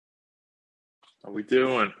How we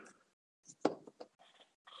doing?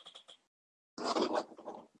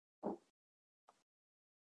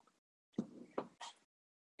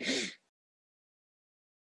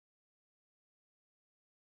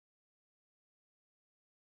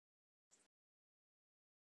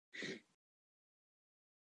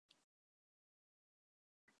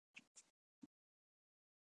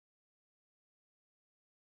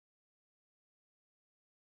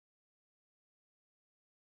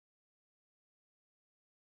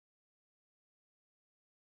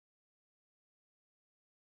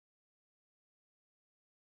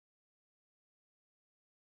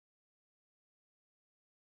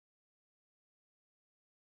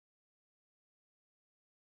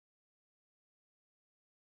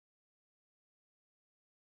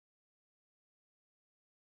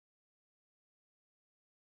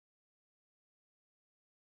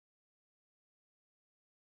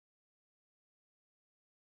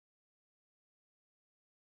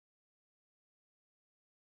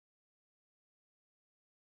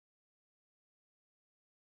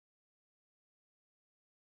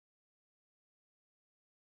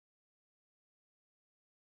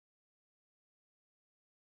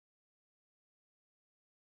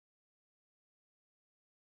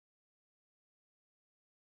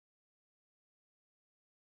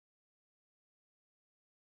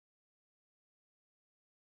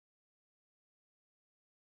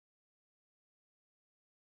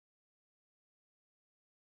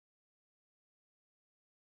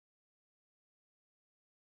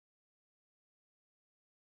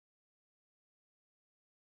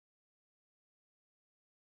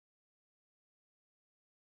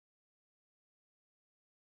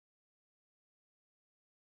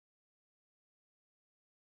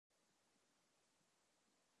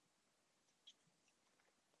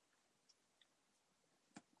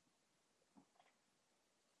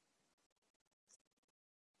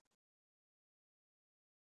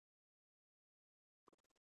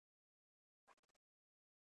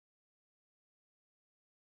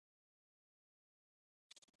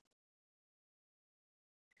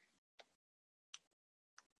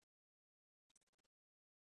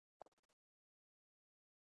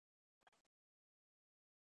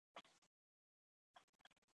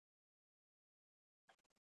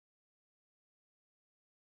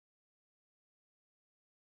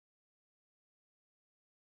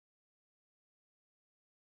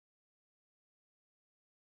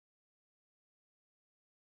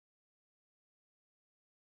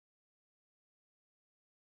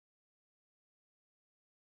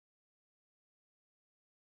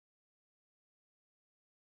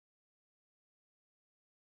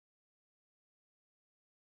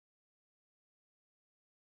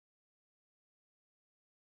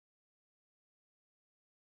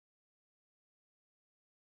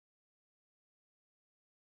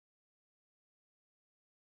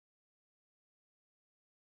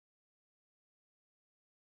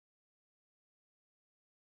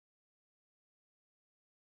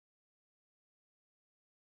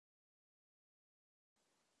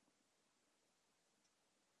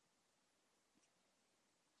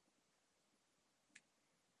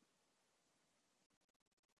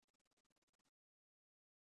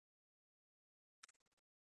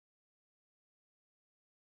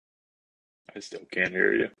 I still can't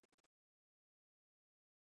hear you.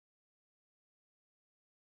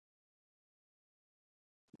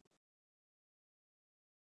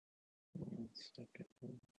 One second.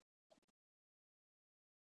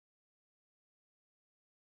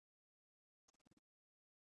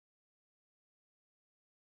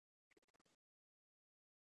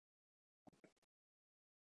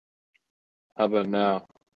 How about now?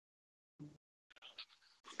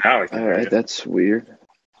 Now I can All hear right, you. that's weird.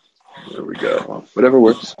 There we go. Well, whatever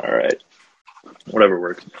works. All right. Whatever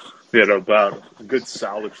works. We had about a good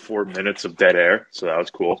solid 4 minutes of dead air, so that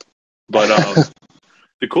was cool. But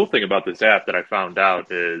the cool thing about this app that I found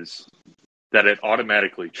out is that it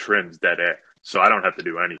automatically trims dead air, so I don't have to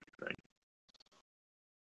do anything.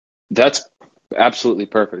 That's absolutely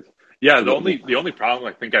perfect. Yeah, the Wha- only the wha- only problem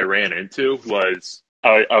I think I ran into was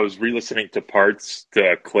I was re-listening to parts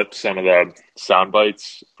to clip some of the sound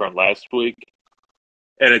bites from last week,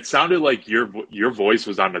 and it sounded like your voice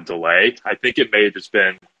was on a delay. I think it may have just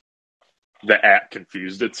been the app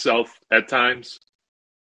confused itself at times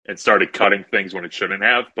and started cutting things when it shouldn't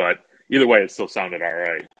have. But either way, it still sounded all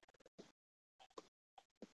right.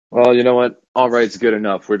 Well, you know what? All right's good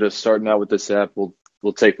enough. We're just starting out with this app. We'll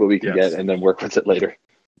take what we can get Yes, and then work with it later.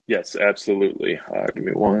 yes, absolutely. Give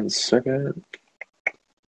me 1 second.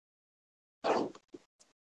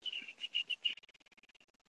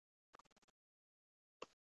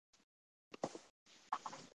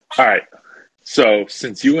 All right. So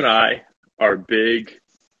since you and I are big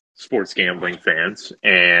sports gambling fans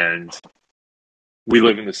and we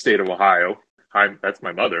live in the state of Ohio, hi, that's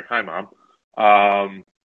my mother. Hi, Mom. Um,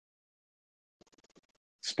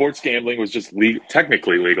 Sports gambling was just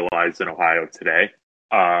technically legalized in Ohio today.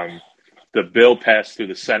 Um, the bill passed through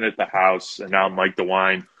the Senate, the House, and now Mike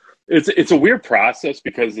DeWine. It's a weird process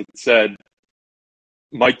because it said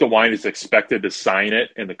Mike DeWine is expected to sign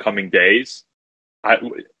it in the coming days.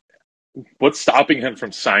 What's stopping him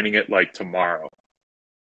from signing it like tomorrow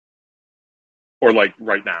or like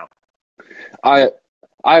right now? I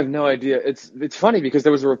I have no idea. It's funny because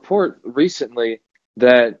there was a report recently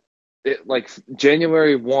that like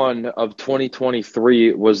January 1 of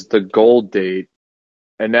 2023 was the goal date,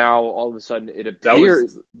 and now all of a sudden it That was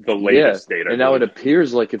appears, the yeah, latest date, I and now it believe.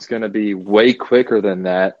 appears like it's going to be way quicker than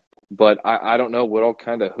that. But I don't know what all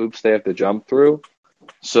kind of hoops they have to jump through.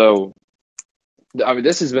 So I mean,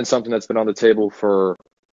 this has been something that's been on the table for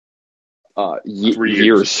 3 years.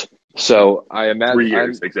 years. So 3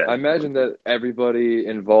 years, I exactly. imagine that everybody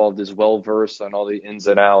involved is well versed on all the ins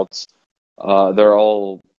and outs. They're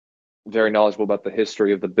all very knowledgeable about the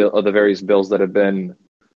history of the various bills that have been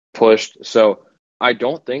pushed. So I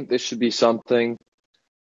don't think this should be something.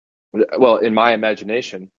 Well, in my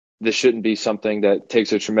imagination, this shouldn't be something that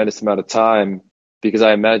takes a tremendous amount of time because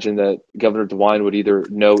I imagine that Governor DeWine would either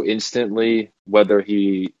know instantly whether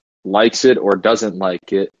he likes it or doesn't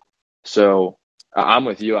like it. So I'm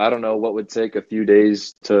with you. I don't know what would take a few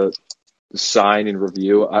days to sign and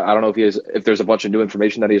review. I don't know if there's a bunch of new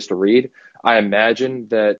information that he has to read. I imagine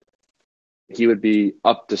that he would be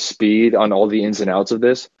up to speed on all the ins and outs of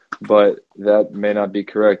this, but that may not be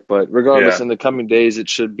correct. But regardless, Yeah. in the coming days, it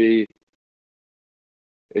should be.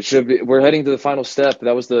 It should be. We're heading to the final step.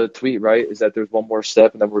 That was the tweet, right? Is that there's one more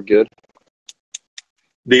step and then we're good?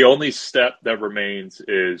 The only step that remains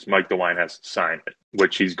is Mike DeWine has to sign it,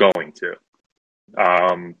 which he's going to.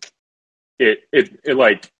 Um, it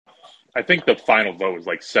like I think the final vote was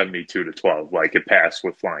like 72-12. Like it passed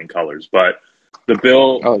with flying colors. But the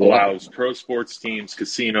bill Oh yeah. allows pro sports teams,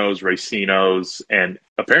 casinos, racinos, and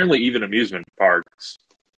apparently even amusement parks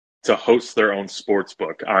to host their own sports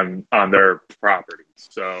book on their properties.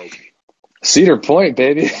 So Cedar Point,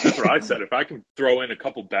 baby. that's what I said. If I can throw in a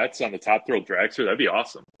couple bets on the Top Thrill Dragster, that'd be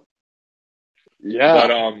awesome. But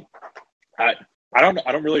Yeah. I I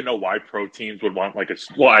don't really know why pro teams would want like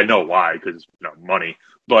well, I know why because money,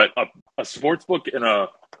 but a sports book in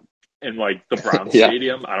like the Brown Yeah.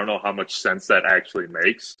 Stadium, I don't know how much sense that actually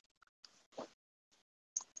makes.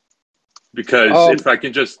 Because Um. if I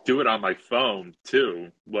can just do it on my phone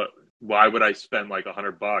too, why would I spend like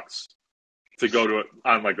 $100 to go to it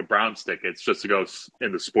on like a Browns tickets just to go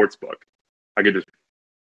in the sports book? I could just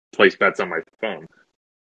place bets on my phone.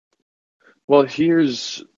 Well,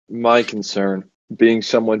 here's my concern. Being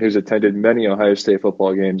someone who's attended many Ohio State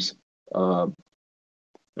football games, um,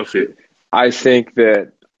 We'll see. I think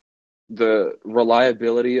that the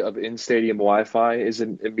reliability of in-stadium Wi-Fi is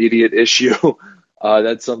an immediate issue.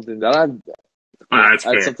 That's something that That's that's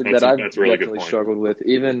fair. something that I've That's a really good definitely point. struggled with.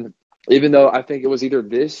 Even though I think it was either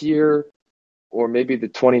this year or maybe the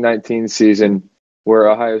 2019 season where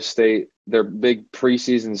Ohio State, their big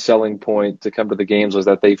preseason selling point to come to the games was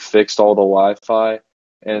that they fixed all the Wi-Fi,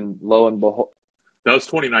 and That was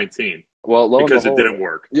 2019 lo and because it behold, didn't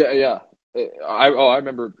work. yeah, yeah. I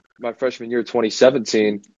remember my freshman year,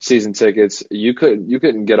 2017 season tickets. You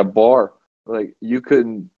couldn't get a bar. Like you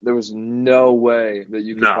couldn't. There was no way that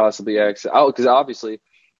you could No, possibly access. Because obviously,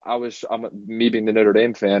 me being the Notre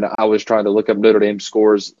Dame fan. I was trying to look up Notre Dame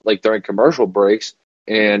scores like during commercial breaks,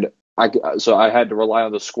 and so I had to rely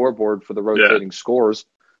on the scoreboard for the yeah, rotating scores.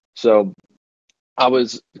 So I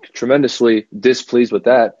was tremendously displeased with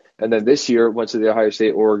that. And then this year went to the Ohio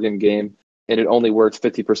State Oregon game, and it only worked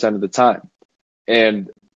 50% of the time. And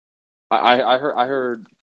I heard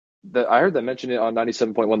them mention it on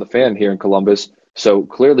 97.1 The Fan here in Columbus. So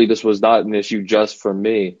clearly this was not an issue just for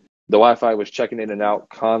me. The Wi-Fi was checking in and out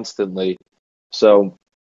constantly. So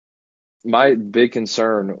my big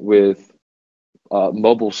concern with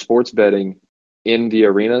mobile sports betting in the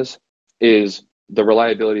arenas is the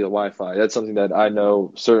reliability of the Wi-Fi. That's something that I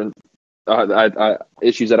know certain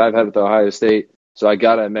issues that I've had with Ohio State. So I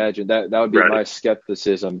gotta imagine that would be right. my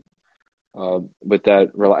skepticism with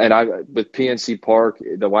that. And with PNC Park,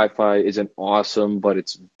 the Wi-Fi isn't awesome, but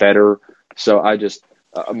it's better. So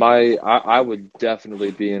I would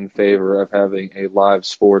definitely be in favor of having a live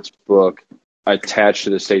sports book attached to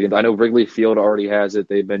the stadium. I know Wrigley Field already has it.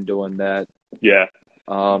 They've been doing that. Yeah.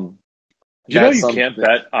 Um, You that's you can't something.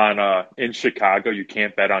 bet on in Chicago. You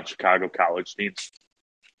can't bet on Chicago college teams.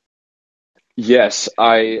 Yes,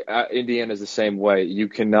 Indiana is the same way. You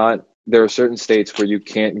cannot. There are certain states where you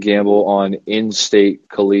can't gamble on in-state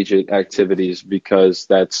collegiate activities because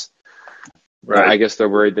I Right. guess they're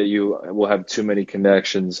worried that you will have too many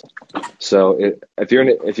connections. So if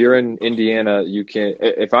you're in Indiana, you can't.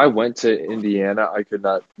 If I went to Indiana, I could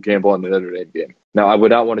not gamble on the Notre Dame game. Now, I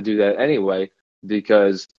would not want to do that anyway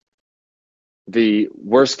because the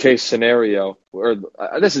worst case scenario, or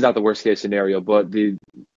this is not the worst case scenario, but the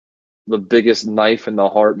biggest knife in the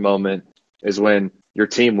heart moment is when your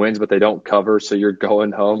team wins but they don't cover, so you're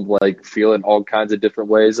going home like feeling all kinds of different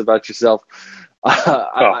ways about yourself.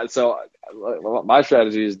 Oh, So my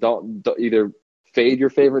strategy is don't either fade your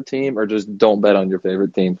favorite team or just don't bet on your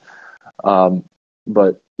favorite team.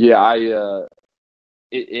 But yeah,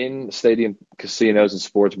 in stadium casinos and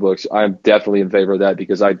sports books, I'm definitely in favor of that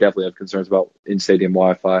because I definitely have concerns about in stadium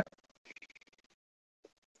Wi-Fi.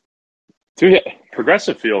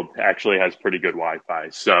 Progressive Field actually has pretty good Wi-Fi,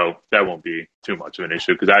 so that won't be too much of an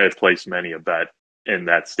issue because I have placed many a bet in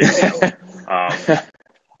that stadium.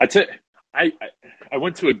 I t- I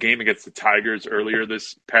went to a game against the Tigers earlier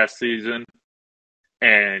this past season,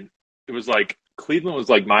 and it was like Cleveland was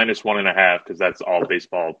like -1.5 because that's all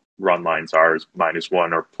baseball run lines are is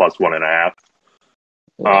 -1 or +1.5.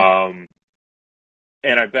 Yeah.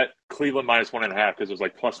 And I bet Cleveland -1.5 because it was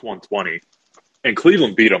like +120, and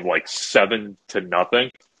Cleveland beat them like 7-0.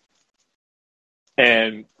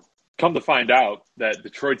 And come to find out that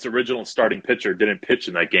Detroit's original starting pitcher didn't pitch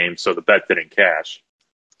in that game, so the bet didn't cash.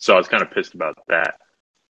 So I was kind of pissed about that.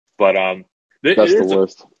 But That's the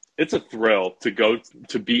worst. it's a thrill to go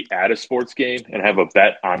to be at a sports game and have a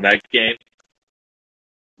bet on that game.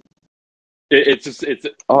 It's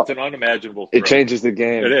an unimaginable thrill. It changes the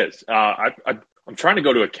game. It is. I'm trying to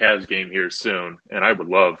go to a Cavs game here soon, and I would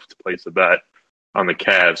love to place a bet on the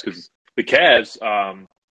Cavs because the Cavs, a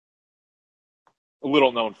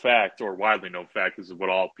little known fact or widely known fact, this is what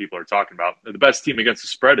all people are talking about. They're the best team against the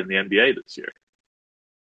spread in the NBA this year.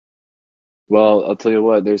 Well, I'll tell you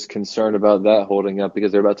what, there's concern about that holding up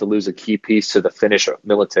because they're about to lose a key piece to the Finnish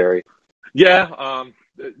military. Yeah,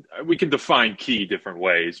 we can define key different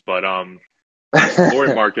ways, but Lauri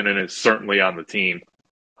Markkanen is certainly on the team.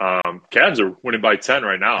 Cavs are winning by 10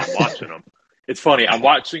 right now. I'm watching them. It's funny. I'm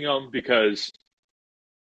watching them because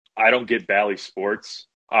I don't get Bally Sports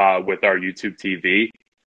with our YouTube TV,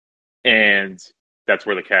 and that's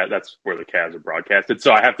where the Cavs are broadcasted.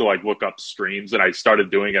 So I have to like look up streams, and I started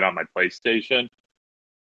doing it on my PlayStation.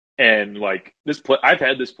 And like I've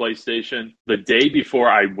had this PlayStation the day before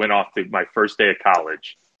I went off to my first day of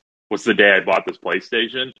college was the day I bought this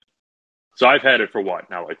PlayStation. So I've had it for what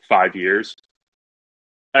now, like 5 years.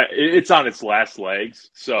 It's on its last legs.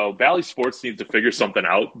 So Bally Sports needs to figure something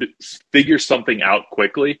out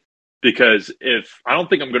quickly, because if I don't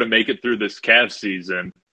think I'm going to make it through this Cavs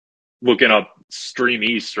season looking up Stream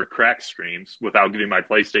East or crack streams without giving my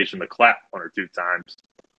PlayStation the clap 1 or 2 times.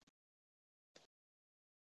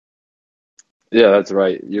 Yeah, that's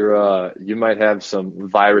right. You might have some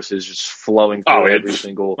viruses just flowing through every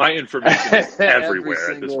single my information is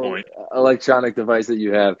everywhere at this point. Electronic device that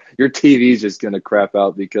you have. Your TV's just gonna crap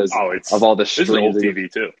out because of all the streams. This is an old TV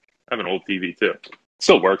too. I have an old TV too.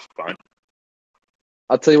 Still works fine.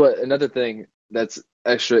 I'll tell you what, another thing that's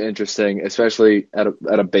extra interesting, especially at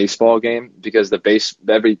a baseball game, because I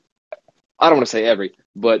don't want to say every,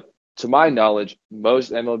 but to my knowledge,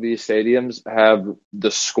 most MLB stadiums have the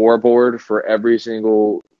scoreboard for every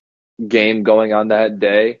single game going on that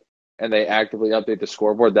day, and they actively update the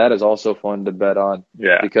scoreboard. That is also fun to bet on.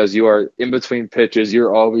 Yeah. Because you are in between pitches,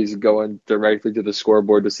 you're always going directly to the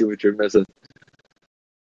scoreboard to see what you're missing.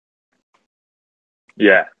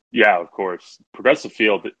 Yeah. Yeah, of course. Progressive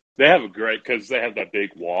Field, they have because they have that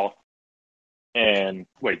big wall. And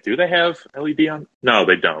wait, do they have LED on? No,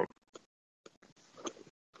 they don't.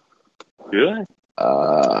 Do they?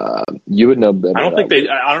 You would know better. I don't think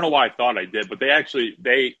I don't know why I thought I did, but they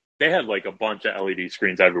have like a bunch of LED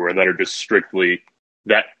screens everywhere that are just strictly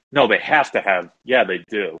that. No, they have to have. Yeah, they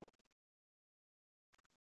do.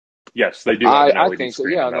 Yes, they do. Have I think so.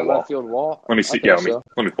 Yeah, on the left field wall. Let me see. Yeah,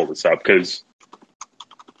 let me pull this up because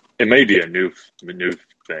it may be a new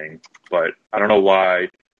thing, but I don't know why.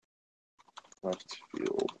 Left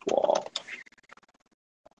field wall.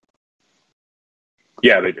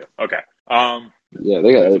 Yeah, they do. Okay. Yeah,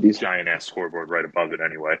 they got these giant ass scoreboard right above it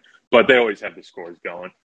anyway, but they always have the scores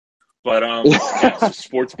going. But yeah, so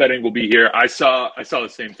sports betting will be here. I saw the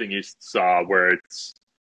same thing you saw, where it's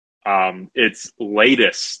the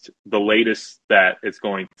latest that it's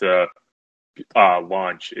going to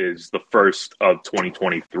launch is the 1st of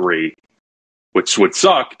 2023, which would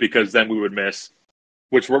suck because then we would miss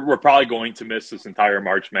which we're probably going to miss this entire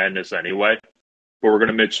March Madness anyway. But we're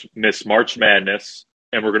going to miss March Madness,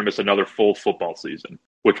 and we're going to miss another full football season,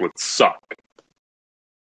 which would suck.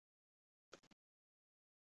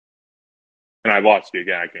 And I lost you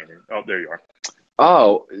again. I can't hear. Oh, there you are.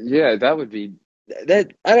 Oh, yeah, that would be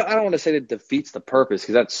that. I don't want to say that defeats the purpose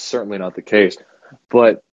because that's certainly not the case.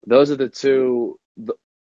 But those are the two.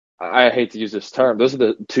 I hate to use this term. Those are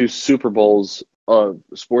the two Super Bowls of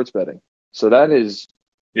sports betting. So that is.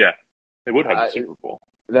 Yeah, they would have the Super Bowl.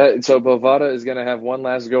 So Bovada is going to have one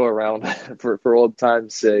last go around for old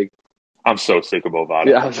time's sake. I'm so sick of Bovada.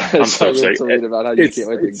 Yeah, I'm so sick. About how you can't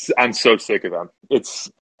wait I'm so sick of them. It's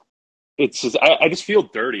just I just feel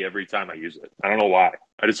dirty every time I use it. I don't know why.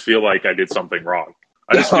 I just feel like I did something wrong.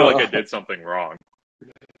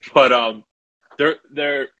 But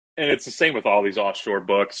they're and it's the same with all these offshore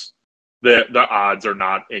books. The odds are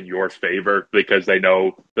not in your favor because they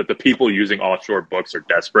know that the people using offshore books are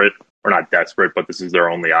desperate, or not desperate, but this is their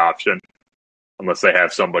only option unless they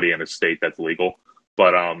have somebody in a state that's legal.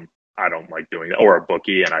 But I don't like doing that, or a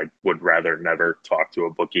bookie, and I would rather never talk to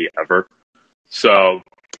a bookie ever. So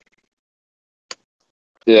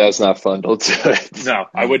yeah, it's not fun. Don't do it. No,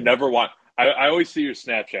 I would never want. I always see your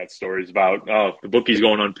Snapchat stories about the bookie's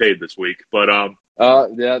going unpaid this week, but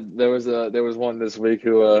yeah, there was one this week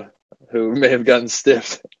who may have gotten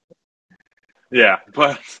stiffed. Yeah,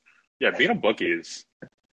 but yeah, being a bookie it's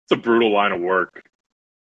a brutal line of work.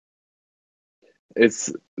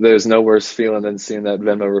 There's no worse feeling than seeing that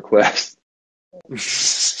Venmo request.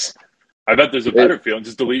 I bet there's a better feeling.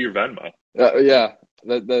 Just delete your Venmo. Yeah,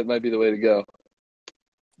 that might be the way to go.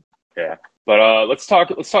 Yeah, but let's talk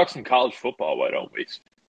some college football. Why don't we?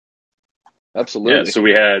 Absolutely. Yeah, so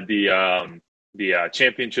we had the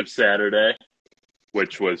championship Saturday,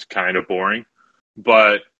 which was kind of boring,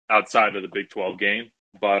 but outside of the Big 12 game.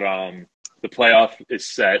 But the playoff is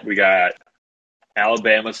set. We got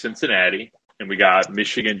Alabama, Cincinnati, and we got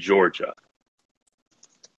Michigan, Georgia.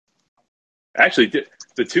 Actually,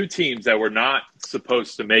 the two teams that were not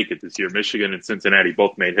supposed to make it this year, Michigan and Cincinnati,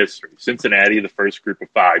 both made history. Cincinnati, the first group of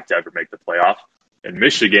 5 to ever make the playoff, and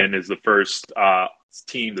Michigan is the first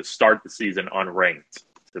team to start the season unranked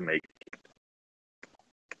to make it.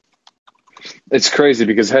 It's crazy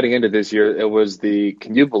because heading into this year, it was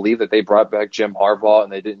can you believe that they brought back Jim Harbaugh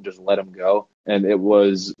and they didn't just let him go? And it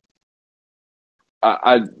was,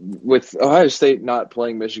 with Ohio State not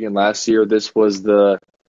playing Michigan last year, this was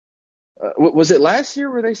was it last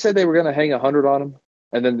year where they said they were going to hang 100 on him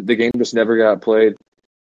and then the game just never got played?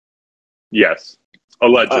 Yes,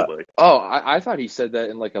 allegedly. I thought he said that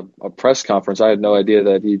in like a press conference. I had no idea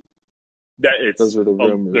that those were the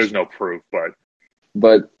rumors. There's no proof,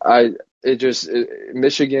 but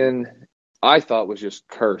Michigan, I thought was just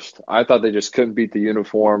cursed. I thought they just couldn't beat the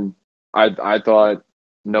uniform. I thought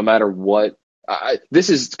no matter what,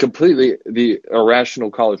 this is completely the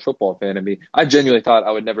irrational college football fan in me. I genuinely thought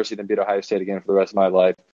I would never see them beat Ohio State again for the rest of my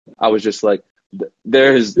life. I was just like,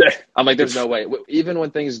 there's no way. Even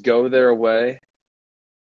when things go their way,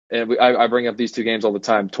 and I bring up these two games all the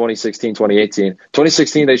time, 2016, 2018.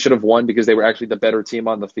 2016, they should have won because they were actually the better team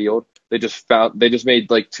on the field. They just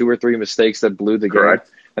made like 2 or 3 mistakes that blew the Correct.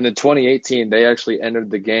 game. And then 2018, they actually entered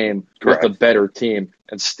the game Correct. with a better team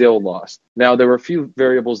and still lost. Now, there were a few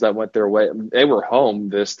variables that went their way. They were home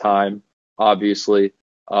this time, obviously.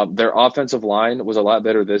 Their offensive line was a lot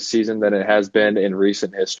better this season than it has been in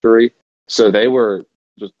recent history. So they were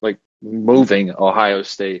just like moving Ohio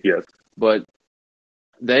State. Yes. But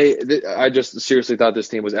I just seriously thought this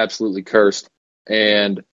team was absolutely cursed.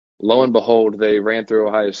 And lo and behold, they ran through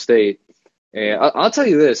Ohio State. And I'll tell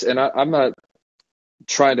you this, and I'm not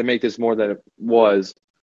trying to make this more than it was.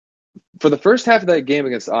 For the first half of that game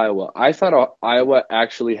against Iowa, I thought Iowa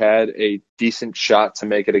actually had a decent shot to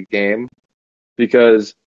make it a game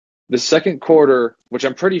because the second quarter, which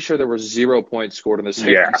I'm pretty sure there were 0 points scored in the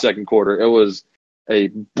second quarter. It was a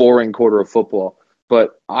boring quarter of football.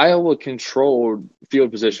 But Iowa controlled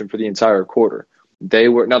field position for the entire quarter.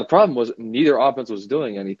 Now the problem was neither offense was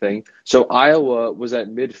doing anything. So Iowa was at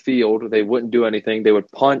midfield. They wouldn't do anything. They would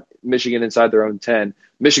punt Michigan inside their own 10.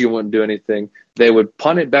 Michigan wouldn't do anything. They would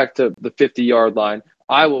punt it back to the 50-yard line.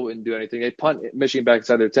 Iowa wouldn't do anything. They punt Michigan back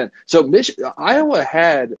inside their 10. So Iowa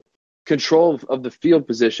had control of the field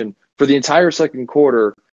position for the entire second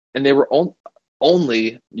quarter, and they were only,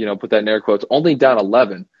 put that in air quotes, only down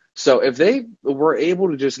 11. So if they were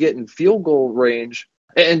able to just get in field goal range,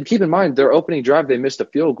 and keep in mind, their opening drive, they missed a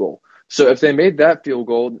field goal. So if they made that field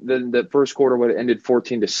goal, then the first quarter would have ended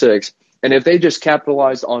 14-6. And if they just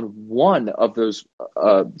capitalized on one of those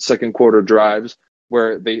second quarter drives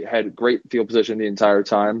where they had great field position the entire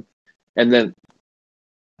time, and then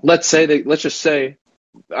let's just say,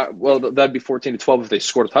 that'd be 14-12 if they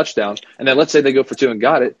scored a touchdown, and then let's say they go for two and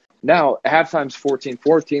got it. Now halftime's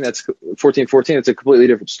 14-14. That's 14-14. It's a completely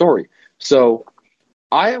different story. So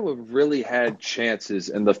Iowa really had chances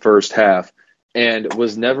in the first half and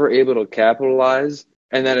was never able to capitalize.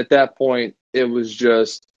 And then at that point, it was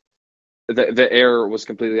just the air was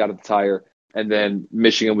completely out of the tire. And then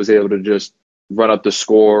Michigan was able to just run up the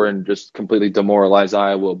score and just completely demoralize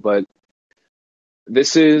Iowa. But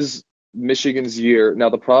this is Michigan's year. Now,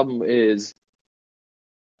 the problem is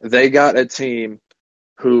they got a team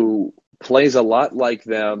who plays a lot like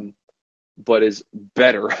them, but is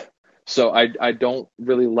better. So I don't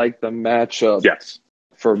really like the matchup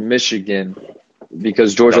for Michigan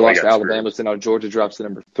because Georgia lost to Alabama, so now Georgia drops to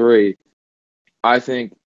number 3. I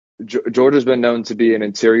think Georgia's been known to be an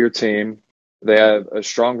interior team. They have a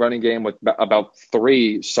strong running game with about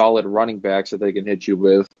 3 solid running backs that they can hit you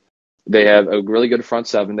with. They have a really good front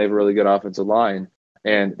seven. They have a really good offensive line.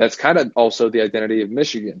 And that's kind of also the identity of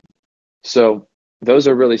Michigan. So those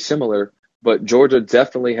are really similar, but Georgia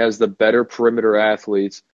definitely has the better perimeter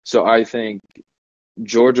athletes. So I think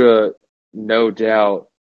Georgia, no doubt,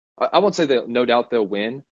 I won't say that no doubt they'll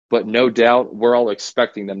win, but no doubt we're all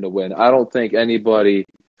expecting them to win. I don't think anybody,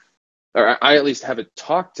 or I at least haven't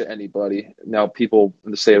talked to anybody. Now, people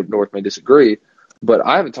in the state of North may disagree, but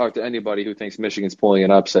I haven't talked to anybody who thinks Michigan's pulling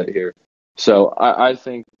an upset here. So I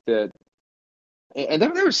think that, and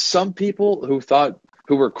there were some people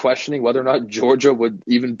who were questioning whether or not Georgia would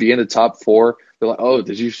even be in the top 4. They're like, "Oh,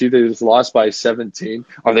 did you see they just lost by 17?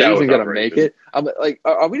 Are they even going to make it?" I'm like,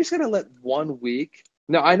 "Are we just going to let 1 week?"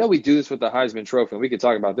 Now, I know we do this with the Heisman Trophy, and we could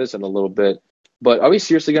talk about this in a little bit. But are we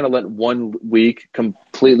seriously going to let 1 week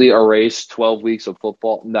completely erase 12 weeks of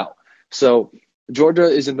football? No. So Georgia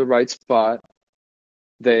is in the right spot.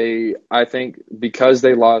 I think, because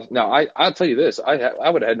they lost. Now, I'll tell you this: I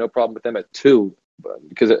would have had no problem with them at 2.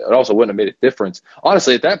 Because it also wouldn't have made a difference.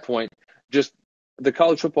 Honestly, at that point, just the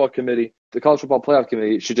college football playoff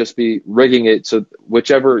committee should just be rigging it so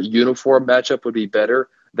whichever uniform matchup would be better,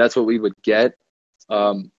 that's what we would get.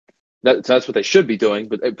 That's what they should be doing,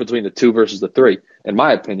 but between the 2 versus the 3, in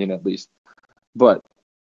my opinion, at least. But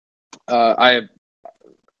I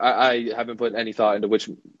haven't put any thought into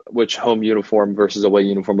which home uniform versus away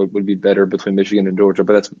uniform would be better between Michigan and Georgia,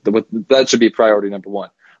 but that should be priority number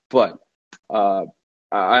 1. But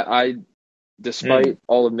despite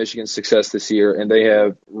all of Michigan's success this year, and they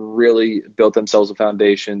have really built themselves a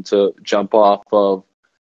foundation to jump off of.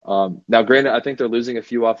 Now, granted, I think they're losing a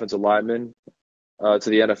few offensive linemen to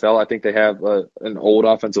the NFL. I think they have an old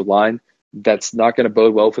offensive line that's not going to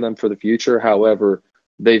bode well for them for the future. However,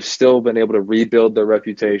 they've still been able to rebuild their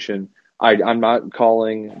reputation. I'm not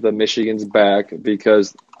calling the Michigans back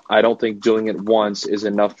because I don't think doing it once is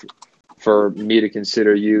enough for me to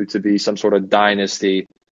consider you to be some sort of dynasty.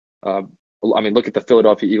 I mean, look at the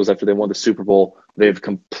Philadelphia Eagles after they won the Super Bowl. They've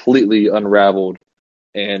completely unraveled.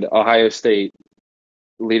 And Ohio State,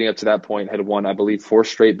 leading up to that point, had won, I believe, 4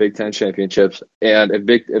 straight Big Ten championships. And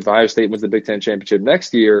if Ohio State wins the Big Ten championship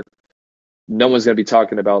next year, no one's going to be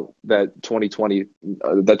talking about that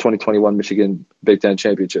 2021 Michigan Big Ten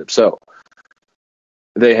championship. So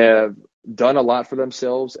they have done a lot for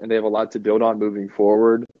themselves, and they have a lot to build on moving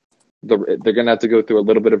forward. They're going to have to go through a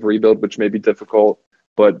little bit of rebuild, which may be difficult,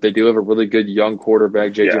 but they do have a really good young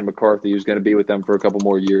quarterback, J.J. McCarthy, who's going to be with them for a couple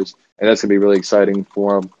more years, and that's going to be really exciting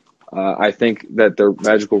for them. I think that their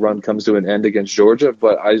magical run comes to an end against Georgia,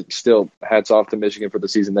 but I still, hats off to Michigan for the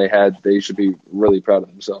season they had. They should be really proud of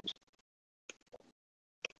themselves.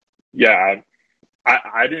 Yeah,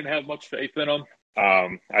 I didn't have much faith in them.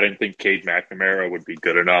 I didn't think Cade McNamara would be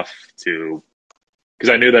good enough to.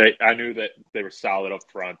 Because I knew that they were solid up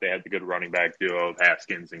front. They had the good running back duo of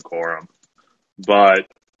Haskins and Corum. But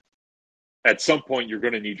at some point, you're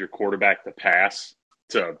going to need your quarterback to pass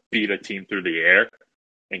to beat a team through the air.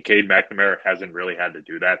 And Cade McNamara hasn't really had to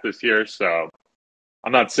do that this year. So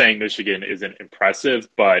I'm not saying Michigan isn't impressive,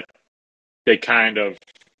 but they're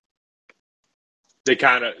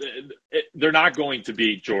not going to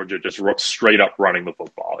beat Georgia just straight up running the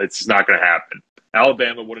football. It's not going to happen.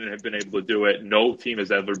 Alabama wouldn't have been able to do it. No team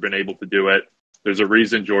has ever been able to do it. There's a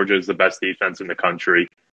reason Georgia is the best defense in the country.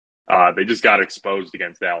 They just got exposed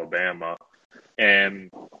against Alabama.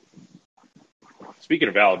 And speaking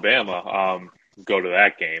of Alabama, go to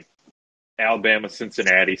that game.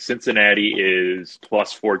 Alabama-Cincinnati. Cincinnati is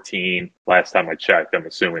plus 14. Last time I checked, I'm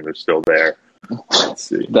assuming they're still there. Let's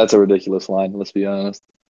see. That's a ridiculous line, let's be honest.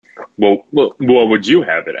 Well, what would you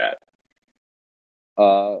have it at?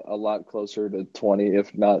 A lot closer to 20,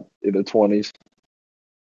 if not in the 20s.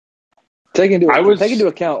 Take into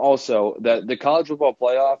account also that the college football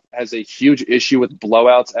playoff has a huge issue with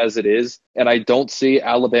blowouts as it is, and I don't see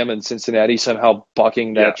Alabama and Cincinnati somehow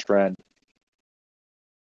bucking that trend.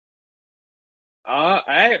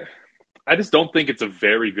 I just don't think it's a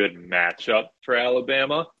very good matchup for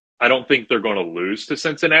Alabama. I don't think they're going to lose to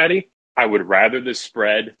Cincinnati. I would rather the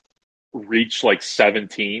spread reach like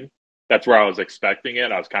 17. That's where I was expecting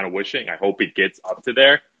it. I was kind of wishing. I hope it gets up to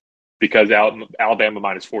there because Alabama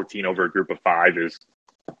minus 14 over a group of 5 is,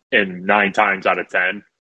 and 9 times out of 10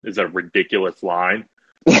 is a ridiculous line.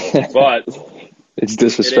 But it's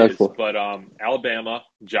disrespectful. It is. But Alabama,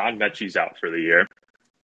 John Mechie's out for the year.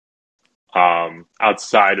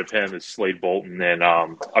 Outside of him is Slade Bolton and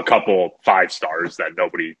a couple 5 stars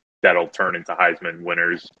that'll turn into Heisman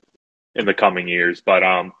winners in the coming years. But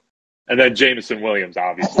and then Jameson Williams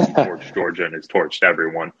obviously torched Georgia and has torched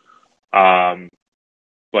everyone.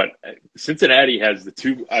 But Cincinnati has the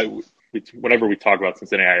two. Whenever we talk about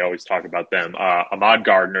Cincinnati, I always talk about them. Ahmad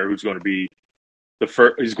Gardner, who's going to be a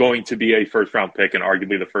first-round pick and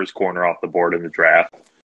arguably the first corner off the board in the draft.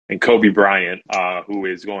 And Kobe Bryant, who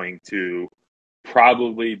is going to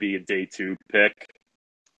probably be a day 2 pick.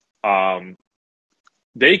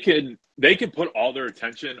 They could put all their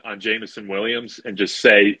attention on Jameson Williams and just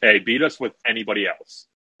say, hey, beat us with anybody else.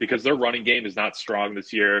 Because their running game is not strong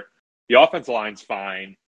this year. The offensive line's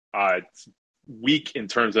fine. It's weak in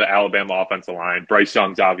terms of the Alabama offensive line. Bryce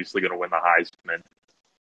Young's obviously going to win the Heisman.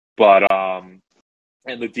 But,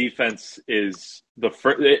 and the defense is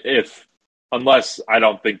unless I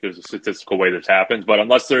don't think there's a statistical way this happens, but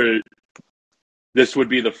this would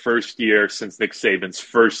be the first year since Nick Saban's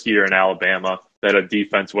first year in Alabama that a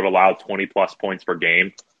defense would allow 20-plus points per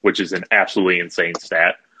game, which is an absolutely insane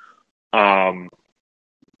stat. But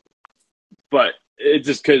it's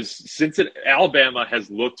just because since Alabama has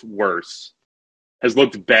looked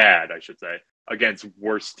bad, I should say, against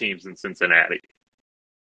worse teams than Cincinnati.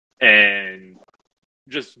 And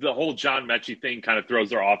just the whole John Mechie thing kind of throws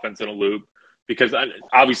their offense in a loop. Because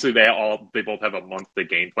obviously they both have a month to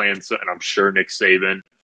game plan, and I'm sure Nick Saban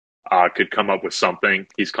could come up with something.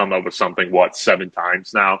 He's come up with something 7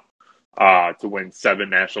 times now to win 7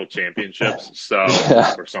 national championships,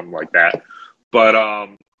 or something like that. But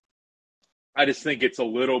I just think it's a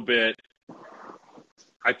little bit.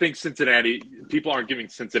 I think Cincinnati people aren't giving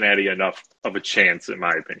Cincinnati enough of a chance, in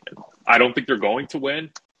my opinion. I don't think they're going to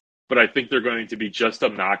win, but I think they're going to be just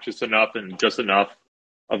obnoxious enough and just enough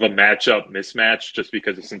of a mismatch just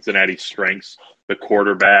because of Cincinnati's strengths, the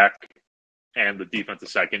quarterback and the defensive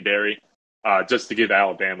secondary, just to give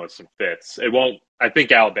Alabama some fits. I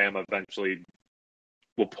think Alabama eventually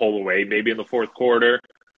will pull away maybe in the fourth quarter,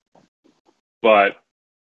 but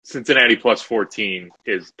Cincinnati plus 14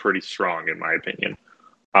 is pretty strong in my opinion.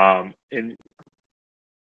 And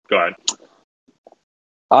go ahead.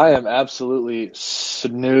 I am absolutely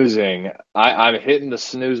snoozing. I'm hitting the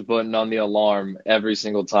snooze button on the alarm every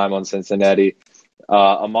single time on Cincinnati.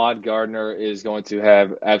 Ahmad Gardner is going to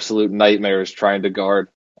have absolute nightmares trying to guard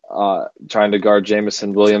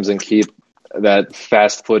Jameson Williams and keep that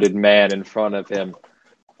fast-footed man in front of him.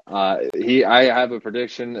 I have a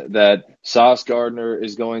prediction that Sauce Gardner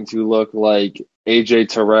is going to look like A.J.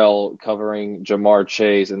 Terrell covering Jamar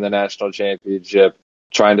Chase in the national championship,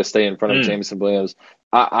 trying to stay in front of Jameson Williams.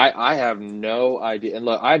 I have no idea. And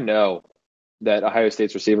look, I know that Ohio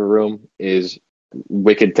State's receiver room is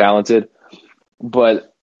wicked talented,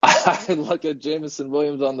 but I look at Jameson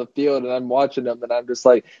Williams on the field and I'm watching him and I'm just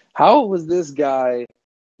like, how was this guy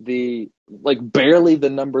barely the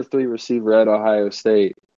number 3 receiver at Ohio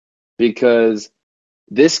State? Because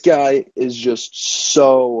this guy is just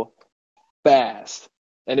so fast.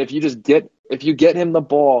 And if you get him the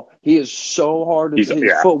ball, he is so hard. His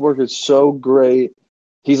footwork is so great.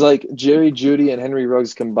 He's like Jerry Jeudy and Henry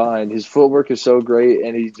Ruggs combined. His footwork is so great,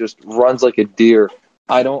 and he just runs like a deer.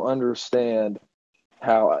 I don't understand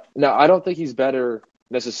how. Now, I don't think he's better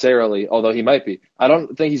necessarily, although he might be. I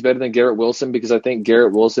don't think he's better than Garrett Wilson because I think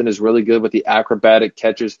Garrett Wilson is really good with the acrobatic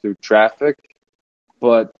catches through traffic.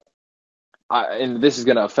 But and this is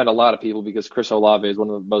going to offend a lot of people because Chris Olave is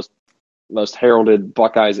one of the most heralded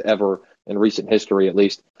Buckeyes ever in recent history, at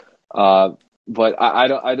least. But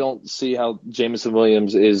I don't see how Jameson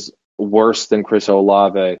Williams is worse than Chris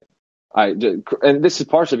Olave. And this is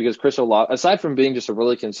partially because Chris Olave, aside from being just a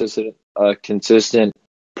really consistent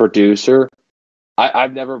producer,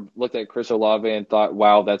 I've never looked at Chris Olave and thought,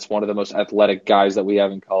 wow, that's one of the most athletic guys that we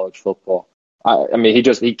have in college football. I mean,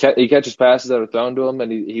 he catches passes that are thrown to him,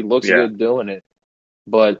 and he looks good doing it.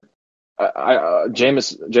 But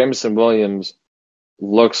Jameson Williams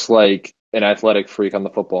looks like an athletic freak on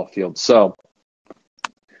the football field. So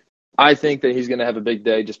I think that he's going to have a big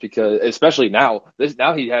day just because, especially now.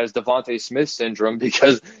 Now he has Devontae Smith syndrome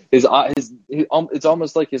because it's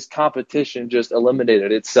almost like his competition just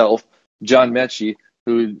eliminated itself. John Mechie,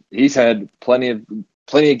 who he's had plenty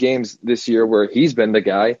of games this year where he's been the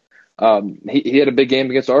guy. He had a big game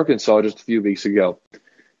against Arkansas just a few weeks ago.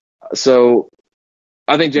 So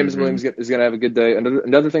I think James Williams is going to have a good day.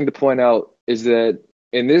 Another thing to point out is that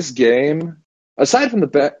in this game, aside from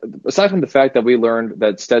the fact that we learned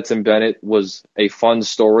that Stetson Bennett was a fun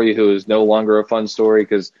story, who is no longer a fun story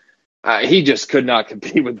because he just could not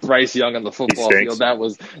compete with Bryce Young on the football field. That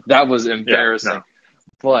was embarrassing. Yeah, no.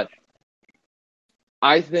 But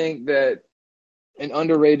I think that an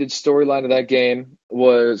underrated storyline of that game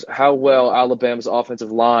was how well Alabama's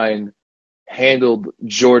offensive line handled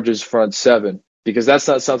Georgia's front seven, because that's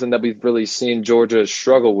not something that we've really seen Georgia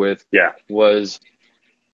struggle with. Yeah,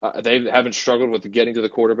 they haven't struggled with getting to the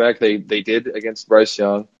quarterback. They did against Bryce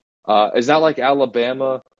Young. It's not like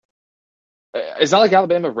Alabama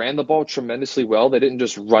ran the ball tremendously well. They didn't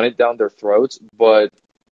just run it down their throats, but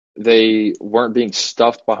they weren't being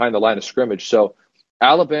stuffed behind the line of scrimmage. So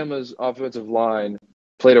Alabama's offensive line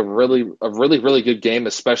played a really good game,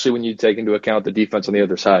 especially when you take into account the defense on the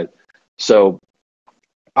other side. So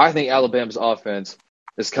I think Alabama's offense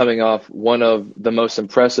is coming off one of the most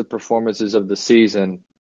impressive performances of the season,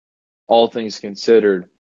 all things considered.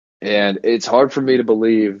 And it's hard for me to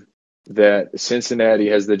believe that Cincinnati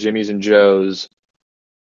has the Jimmies and Joes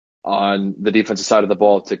on the defensive side of the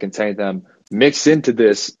ball to contain them. Mixed into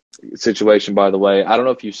this situation, by the way, I don't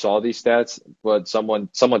know if you saw these stats, but someone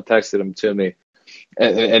texted them to me.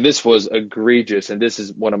 And this was egregious. And this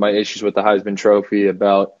is one of my issues with the Heisman Trophy,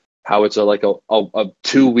 about how it's a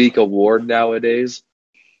 2-week award nowadays.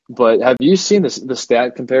 But have you seen the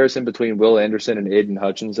stat comparison between Will Anderson and Aiden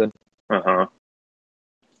Hutchinson? Uh-huh.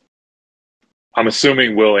 I'm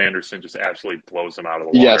assuming Will Anderson just absolutely blows him out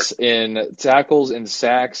of the water. Yes, in tackles, in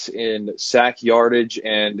sacks, in sack yardage,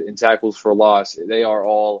 and in tackles for loss, they are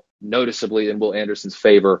all noticeably in Will Anderson's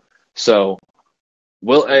favor. So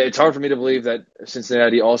it's hard for me to believe that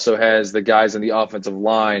Cincinnati also has the guys in the offensive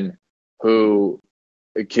line who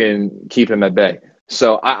can keep him at bay.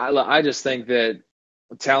 So I just think that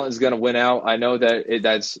talent is going to win out. I know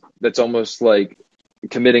that that's almost like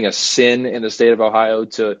committing a sin in the state of Ohio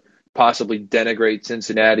to possibly denigrate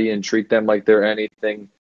Cincinnati and treat them like they're anything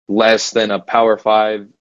less than a Power 5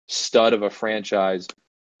 stud of a franchise.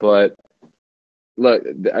 But look,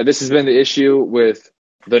 this has been the issue with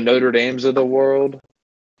the Notre Dames of the world,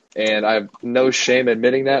 and I have no shame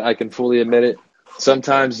admitting that. I can fully admit it.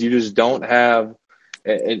 Sometimes you just don't have.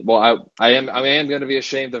 Well, I am going to be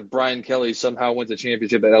ashamed if Brian Kelly somehow wins a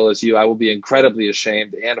championship at LSU. I will be incredibly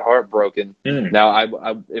ashamed and heartbroken.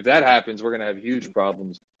 Now, if that happens, we're going to have huge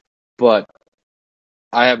problems. But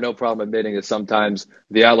I have no problem admitting that sometimes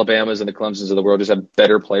the Alabamas and the Clemsons of the world just have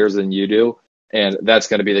better players than you do, and that's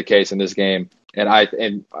going to be the case in this game. And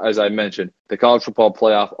as I mentioned, the college football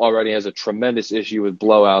playoff already has a tremendous issue with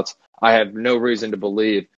blowouts. I have no reason to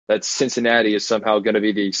believe that Cincinnati is somehow going to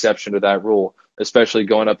be the exception to that rule, especially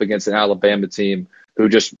going up against an Alabama team who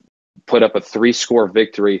just put up a 3-score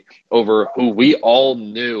victory over who we all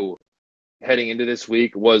knew heading into this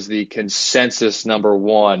week was the consensus number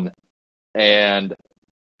one. And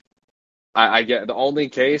I get the only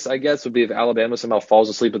case, I guess, would be if Alabama somehow falls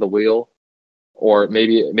asleep at the wheel, or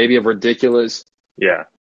maybe a ridiculous. Yeah,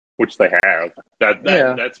 which they have.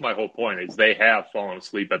 That's my whole point, is they have fallen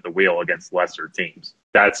asleep at the wheel against lesser teams.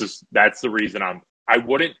 That's the reason I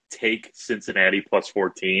wouldn't take Cincinnati plus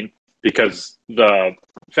 14, because the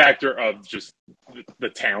factor of just the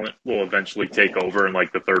talent will eventually take over in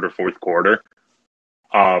like the third or fourth quarter.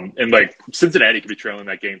 And like Cincinnati could be trailing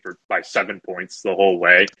that game by 7 points the whole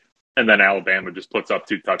way, and then Alabama just puts up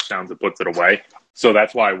 2 touchdowns and puts it away. So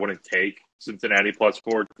that's why I wouldn't take Cincinnati plus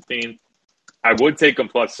 14. I would take them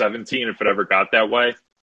plus 17 if it ever got that way.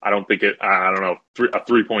 I don't think I don't know. A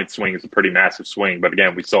 3-point swing is a pretty massive swing, but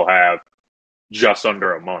again, we still have just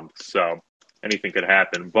under a month, so anything could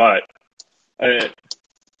happen. But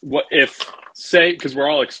what if, say, because we're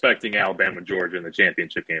all expecting Alabama Georgia in the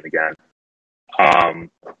championship game again.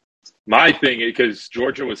 My thing, because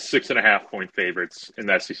Georgia was 6.5-point favorites in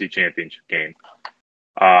the SEC championship game.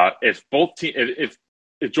 If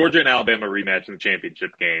Georgia and Alabama rematch in the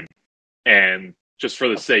championship game, and just for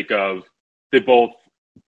the sake of they both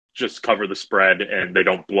just cover the spread and they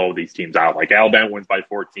don't blow these teams out, like Alabama wins by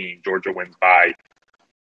 14, Georgia wins by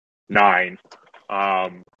 9.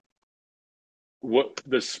 What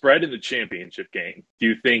the spread in the championship game? Do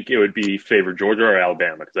you think it would be favor Georgia or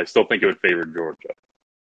Alabama? Because I still think it would favor Georgia.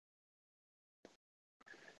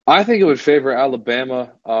 I think it would favor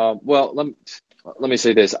Alabama. Well, let me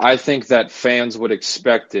say this. I think that fans would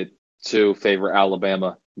expect it to favor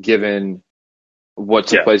Alabama, given what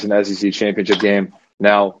took Yeah. place in the SEC championship game.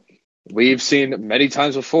 Now, we've seen many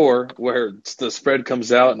times before where the spread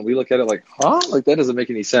comes out and we look at it like, huh? Like, that doesn't make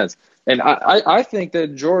any sense. And I think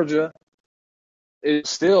that Georgia is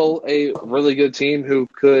still a really good team who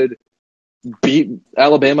could beat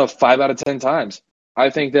Alabama 5 out of 10 times. I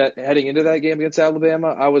think that heading into that game against Alabama,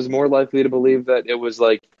 I was more likely to believe that it was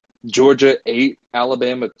like Georgia 8,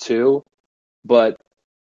 Alabama 2. But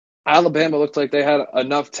Alabama looked like they had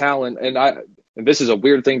enough talent, and this is a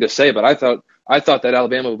weird thing to say, but I thought that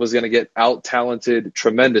Alabama was going to get out talented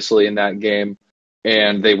tremendously in that game,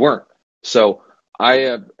 and they weren't. So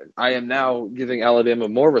I am now giving Alabama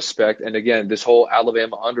more respect. And again, this whole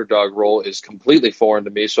Alabama underdog role is completely foreign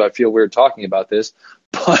to me, so I feel weird talking about this.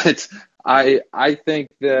 But I think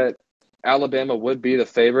that Alabama would be the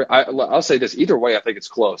favorite. I'll say this: either way, I think it's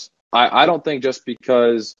close. I don't think just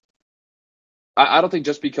because. I don't think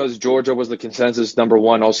just because Georgia was the consensus number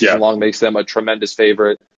one all season long makes them a tremendous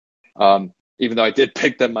favorite. Even though I did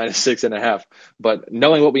pick them -6.5, but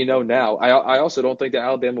knowing what we know now, I also don't think that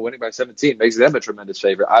Alabama winning by 17 makes them a tremendous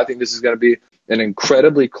favorite. I think this is going to be an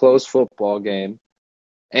incredibly close football game,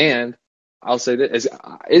 and I'll say that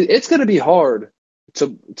it's going to be hard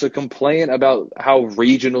to complain about how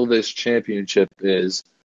regional this championship is,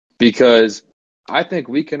 because I think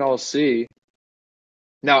we can all see.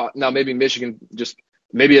 Now maybe Michigan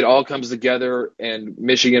maybe it all comes together and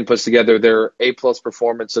Michigan puts together their A+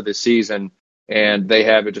 performance of the season and they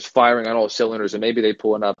have it just firing on all cylinders and maybe they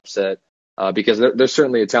pull an upset because they're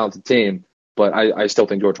certainly a talented team, but I still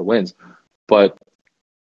think Georgia wins. But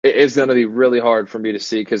it's going to be really hard for me to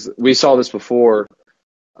see because we saw this before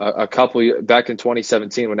back in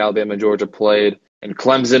 2017 when Alabama and Georgia played, and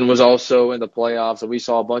Clemson was also in the playoffs, and we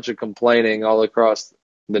saw a bunch of complaining all across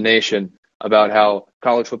the nation about how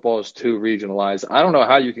college football is too regionalized. I don't know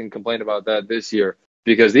how you can complain about that this year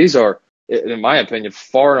because these are, in my opinion,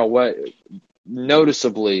 far and away,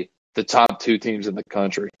 noticeably the top two teams in the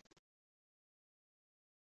country.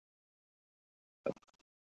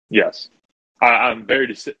 Yes. I'm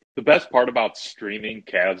the best part about streaming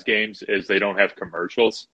Cavs games is they don't have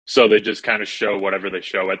commercials. So they just kind of show whatever they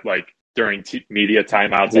show at like during media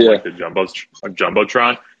timeouts on like the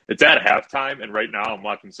Jumbotron. It's at halftime, and right now I'm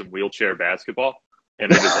watching some wheelchair basketball,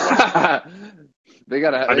 and it is they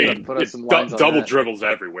gotta put up some lines on double that. dribbles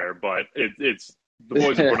everywhere, but it's the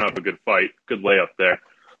boys are putting up a good fight, good layup there.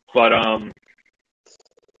 But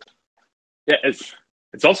yeah, it's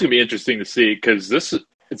also gonna be interesting to see because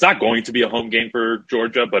it's not going to be a home game for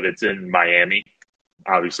Georgia, but it's in Miami.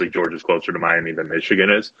 Obviously, Georgia's closer to Miami than Michigan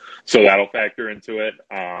is, so that'll factor into it.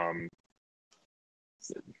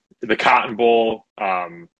 The Cotton Bowl.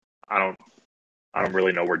 I don't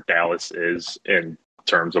really know where Dallas is in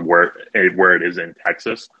terms of where it is in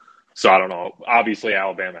Texas. So I don't know. Obviously,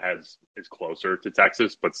 Alabama is closer to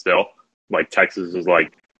Texas, but still, like Texas is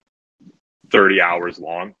like 30 hours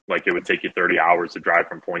long. Like it would take you 30 hours to drive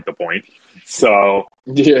from point to point. So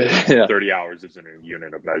yeah. 30 hours isn't a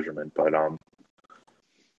unit of measurement, but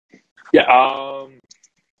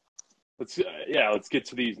let's get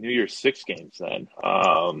to these New Year's Six games then.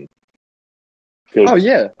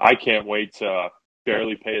 I can't wait to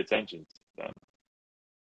barely pay attention to them.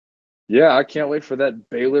 Yeah, I can't wait for that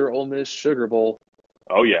Baylor Ole Miss Sugar Bowl.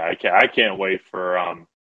 Oh yeah, I can't wait for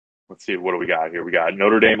let's see, what do we got here? We got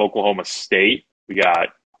Notre Dame, Oklahoma State. We got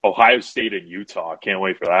Ohio State and Utah. Can't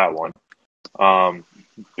wait for that one.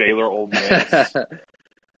 Baylor, Ole Miss.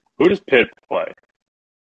 Who does Pitt play?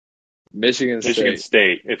 Michigan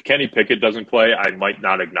State. If Kenny Pickett doesn't play, I might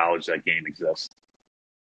not acknowledge that game exists.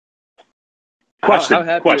 How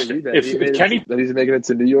happy are you that he's making it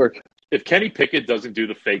to New York? If Kenny Pickett doesn't do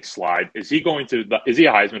the fake slide, is he a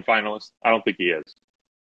Heisman finalist? I don't think he is.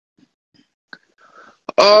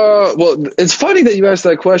 Well, it's funny that you asked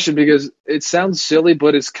that question because it sounds silly,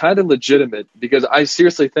 but it's kind of legitimate because I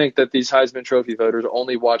seriously think that these Heisman Trophy voters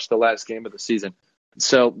only watch the last game of the season.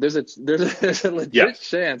 So there's a legit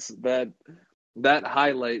chance that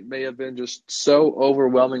highlight may have been just so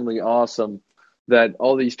overwhelmingly awesome that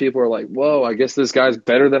all these people are like, whoa, I guess this guy's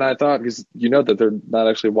better than I thought, because you know that they're not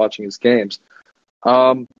actually watching his games.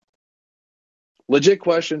 Legit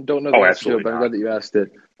question, don't know the answer to it, but I'm glad that you asked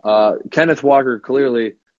it. Kenneth Walker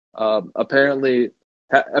clearly, apparently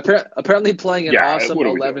playing an awesome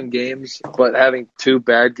 11 games, but having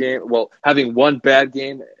having one bad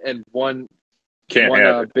game and one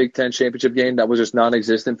Big Ten championship game that was just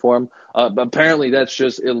non-existent for him. But apparently that's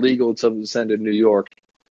just illegal to send to New York.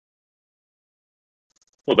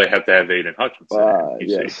 Well, they have to have Aiden Hutchinson.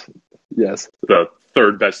 Yes. The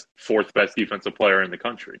fourth best defensive player in the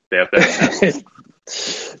country. They have to have him.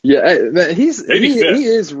 Yeah, he fifth.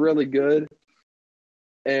 is really good,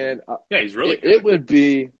 and yeah, he's really good. It would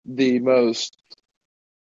be the most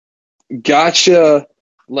gotcha,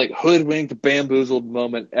 like hoodwinked, bamboozled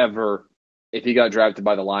moment ever if he got drafted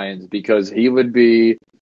by the Lions, because he would be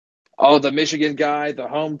the Michigan guy, the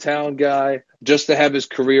hometown guy, just to have his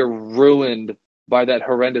career ruined by that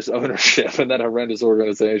horrendous ownership and that horrendous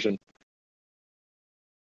organization.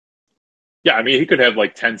 Yeah, I mean, he could have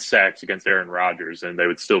like 10 sacks against Aaron Rodgers, and they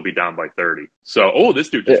would still be down by 30. So, this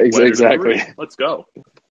dude just exactly. Let's go.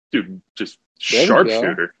 Dude, just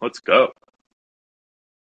sharpshooter. Let's go.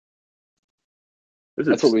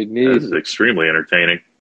 That's what we need. This is extremely entertaining.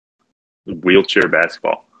 Wheelchair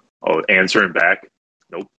basketball. Oh, answering back.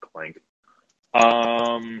 Nope, clank.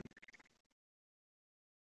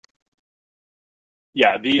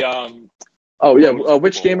 Yeah, the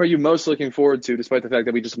which game are you most looking forward to, despite the fact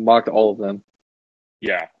that we just mocked all of them?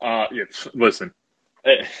 Yeah. Listen,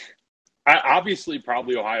 I obviously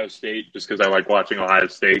probably Ohio State, just because I like watching Ohio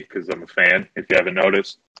State because I'm a fan, if you haven't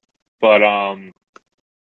noticed. But I'm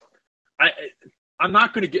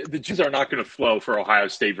not going to get – the juices are not going to flow for Ohio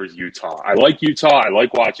State versus Utah. I like Utah. I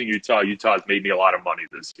like watching Utah. Utah's made me a lot of money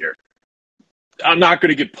this year. I'm not going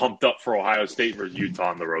to get pumped up for Ohio State versus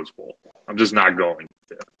Utah in the Rose Bowl. I'm just not going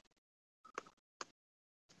to.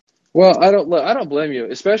 Well, I don't blame you,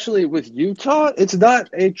 especially with Utah. It's not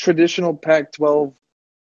a traditional Pac-12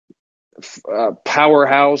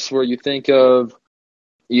 powerhouse where you think of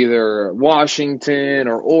either Washington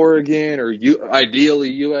or Oregon or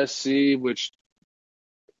ideally USC, which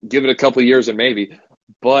give it a couple of years and maybe.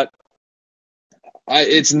 But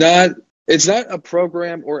it's not a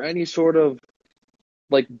program or any sort of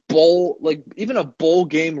like bowl, like even a bowl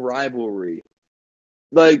game rivalry.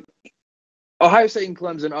 Like Ohio State and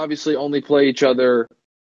Clemson obviously only play each other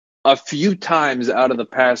a few times out of the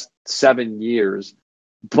past 7 years,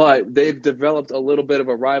 but they've developed a little bit of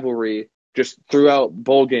a rivalry just throughout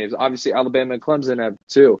bowl games. Obviously, Alabama and Clemson have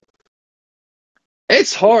too.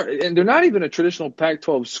 It's hard, and they're not even a traditional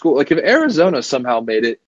Pac-12 school. Like if Arizona somehow made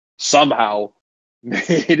it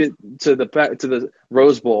to the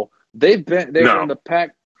Rose Bowl, they were in the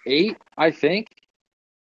Pac-8, I think.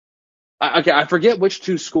 I forget which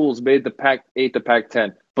two schools made the Pac-8 to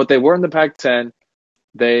Pac-10, but they were in the Pac-10.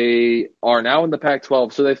 They are now in the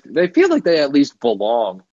Pac-12, so they feel like they at least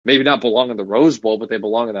belong. Maybe not belong in the Rose Bowl, but they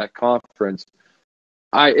belong in that conference.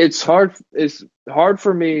 It's hard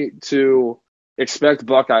for me to expect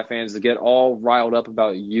Buckeye fans to get all riled up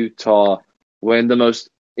about Utah when the most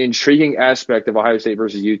intriguing aspect of Ohio State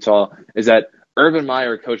versus Utah is that Urban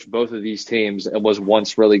Meyer coached both of these teams and was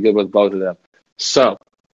once really good with both of them. So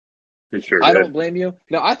I don't blame you.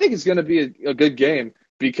 Now, I think it's going to be a good game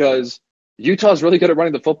because Utah's really good at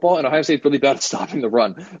running the football and Ohio State's really bad at stopping the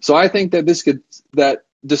run. So I think that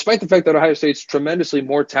despite the fact that Ohio State's tremendously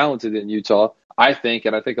more talented than Utah, I think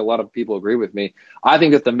a lot of people agree with me, I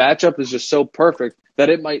think that the matchup is just so perfect that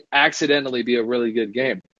it might accidentally be a really good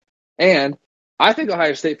game. And I think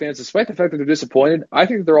Ohio State fans, despite the fact that they're disappointed, I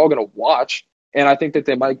think that they're all going to watch. And I think that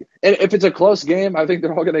they might – and if it's a close game, I think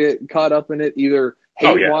they're all going to get caught up in it, either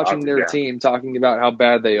watching their team talking about how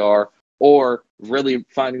bad they are or really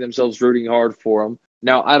finding themselves rooting hard for them.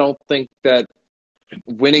 Now, I don't think that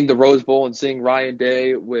winning the Rose Bowl and seeing Ryan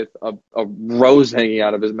Day with a rose hanging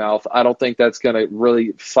out of his mouth, I don't think that's going to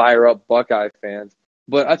really fire up Buckeye fans.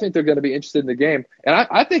 But I think they're going to be interested in the game. And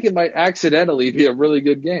I think it might accidentally be a really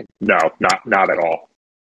good game. No, not at all.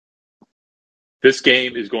 This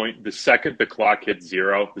game is the second the clock hits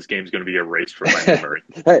 0, this game is going to be erased from my memory.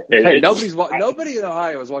 Nobody in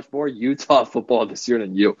Ohio has watched more Utah football this year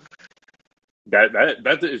than you.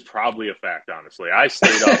 That is probably a fact, honestly. I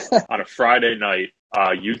stayed up on a Friday night,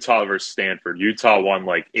 Utah versus Stanford. Utah won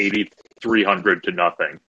like 8,300 to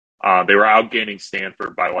nothing. They were outgaining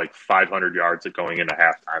Stanford by like 500 yards at going into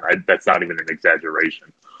halftime. That's not even an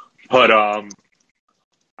exaggeration. But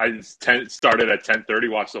I started at 10:30,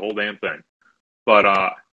 watched the whole damn thing. But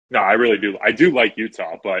no, I really do. I do like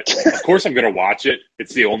Utah, but of course I'm going to watch it.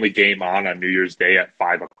 It's the only game on New Year's Day at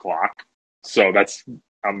 5 o'clock. So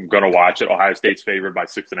I'm going to watch it. Ohio State's favored by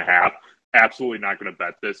 6.5. Absolutely not going to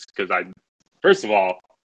bet this because first of all,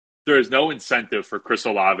 there is no incentive for Chris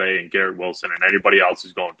Olave and Garrett Wilson and anybody else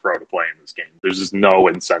who's going pro to play in this game. There's just no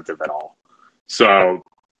incentive at all. So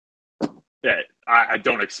yeah, I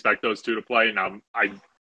don't expect those two to play. Now,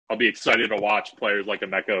 I'll be excited to watch players like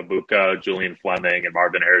Emeka Egbuka, Julian Fleming, and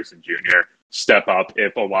Marvin Harrison Jr. step up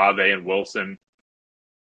if Olave and Wilson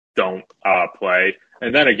don't play.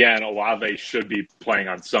 And then again, Olave should be playing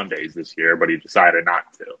on Sundays this year, but he decided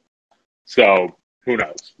not to. So who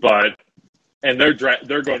knows? But and they're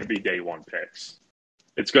going to be day one picks.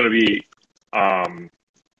 It's going to be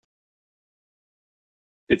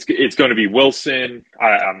it's going to be Wilson.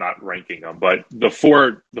 I'm not ranking them, but the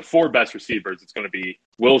four best receivers. It's going to be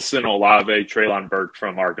Wilson, Olave, Treylon Burke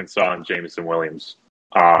from Arkansas, and Jameson Williams.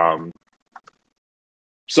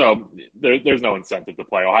 So there's no incentive to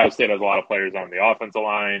play. Ohio State has a lot of players on the offensive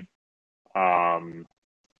line. Yeah,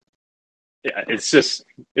 it's just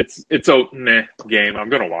it's a meh game. I'm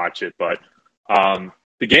going to watch it, but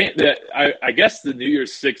the game that I guess the New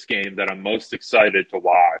Year's Six game that I'm most excited to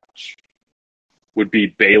watch would be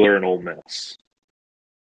Baylor and Ole Miss.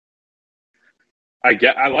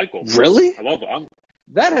 I like Ole Miss. Really? I love them.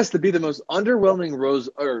 That has to be the most underwhelming Rose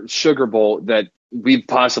or Sugar Bowl that we've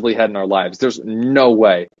possibly had in our lives. There's no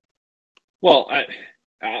way. Well,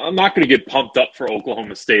 I'm not going to get pumped up for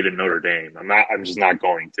Oklahoma State and Notre Dame. I'm just not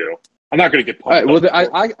going to. I'm not going to get pumped up.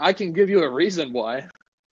 Well, I can give you a reason why.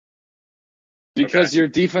 Because your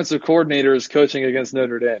defensive coordinator is coaching against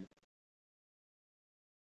Notre Dame.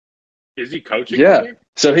 Is he coaching? Yeah.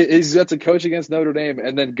 So he's got to coach against Notre Dame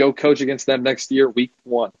and then go coach against them next year, week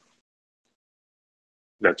 1.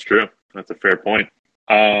 That's true. That's a fair point.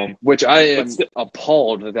 Which I am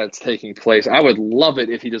appalled that that's taking place. I would love it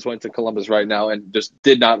if he just went to Columbus right now and just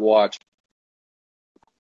did not watch.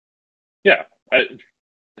 Yeah. I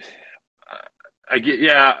get,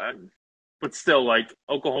 yeah. But still, like,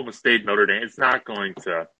 Oklahoma State, Notre Dame,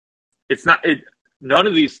 none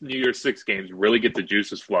of these New Year's Six games really get the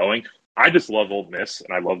juices flowing. I just love Ole Miss,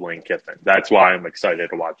 and I love Lane Kiffin. That's why I'm excited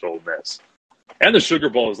to watch Ole Miss. And the Sugar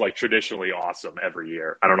Bowl is, like, traditionally awesome every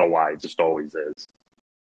year. I don't know why. It just always is.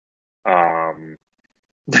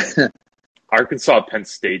 Arkansas, Penn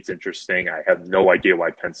State's interesting. I have no idea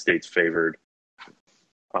why Penn State's favored.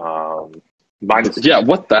 What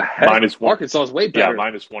the heck? -1. Arkansas is way better.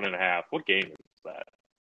 Yeah, -1.5. What game is that?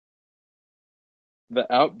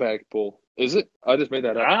 The Outback Bowl. Is it? I just made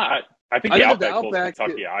that up. I think the Outback Bowl is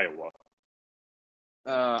Kentucky, Iowa.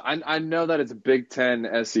 I know that it's Big Ten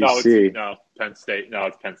SEC. No, Penn State. No,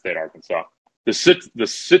 it's Penn State, Arkansas. The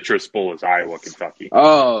Citrus Bowl is Iowa, Kentucky.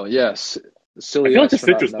 Oh, yes. Silly. I feel like the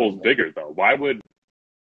Citrus Bowl is bigger, though. Why would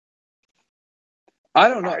I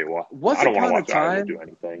don't know. Iowa? Once I don't upon want to a watch Iowa time, do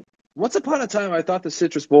anything. Once upon a time, I thought the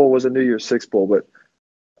Citrus Bowl was a New Year's Six Bowl, but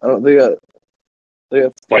they got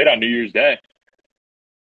played on New Year's Day.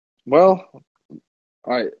 Well, all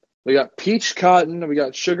right. We got peach cotton, we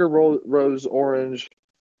got sugar rose orange,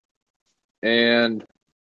 and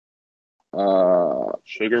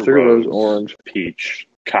sugar rose orange, peach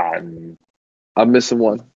cotton. I'm missing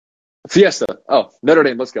one. Fiesta. Oh, Notre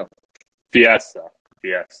Dame. Let's go. Fiesta.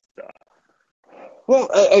 Well,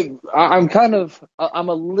 I'm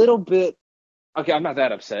a little bit okay. I'm not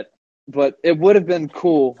that upset, but it would have been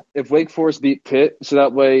cool if Wake Forest beat Pitt, so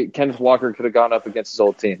that way Kenneth Walker could have gone up against his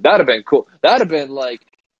old team. That'd have been cool. That'd have been like,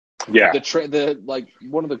 yeah, the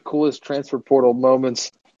one of the coolest transfer portal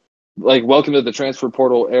moments. Like, welcome to the transfer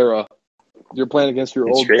portal era. You're playing against your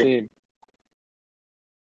old team.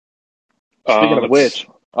 Speaking of which,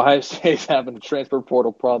 Ohio State's having a transfer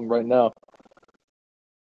portal problem right now.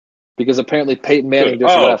 Because apparently Peyton Manning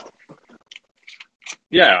just left.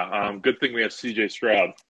 Yeah, good thing we have C.J.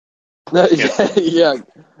 Stroud. Yeah,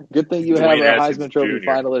 good thing you have a Heisman Trophy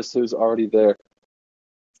finalist who's already there.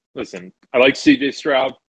 Listen, I like C.J.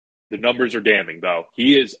 Stroud. The numbers are damning, though.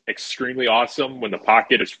 He is extremely awesome when the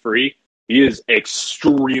pocket is free. He is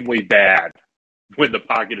extremely bad when the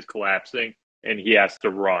pocket is collapsing and he has to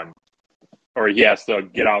run or he has to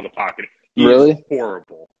get out of the pocket. He is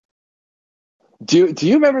horrible. Do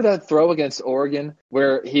you remember that throw against Oregon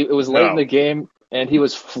where it was late in the game and he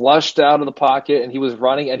was flushed out of the pocket and he was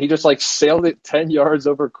running and he just sailed it 10 yards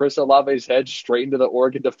over Chris Olave's head straight into the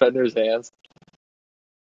Oregon defender's hands?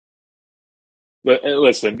 But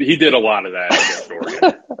listen, he did a lot of that against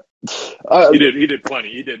Oregon. He did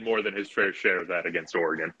plenty. He did more than his fair share of that against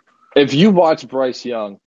Oregon. If you watch Bryce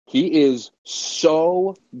Young, he is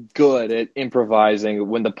so good at improvising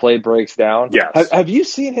when the play breaks down. Yes. Have you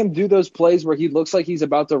seen him do those plays where he looks like he's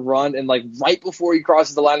about to run and right before he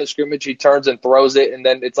crosses the line of scrimmage, he turns and throws it and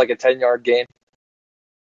then it's like a 10-yard gain?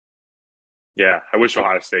 Yeah, I wish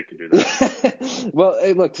Ohio State could do that. Well,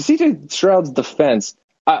 hey, look, to C.J. Stroud's defense,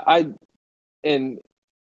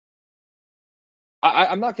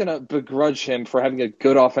 I'm not going to begrudge him for having a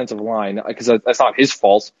good offensive line because that's not his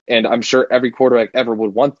fault, and I'm sure every quarterback ever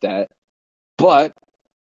would want that. But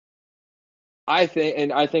I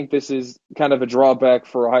think this is kind of a drawback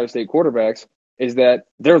for Ohio State quarterbacks, is that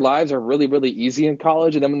their lives are really, really easy in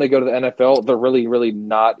college, and then when they go to the NFL, they're really, really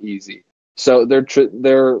not easy. So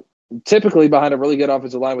they're typically behind a really good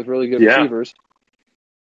offensive line with really good receivers,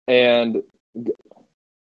 and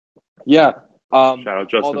shout out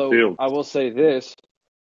Justin Fields. I will say this: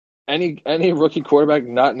 any rookie quarterback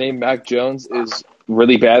not named Mac Jones is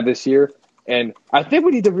really bad this year, and I think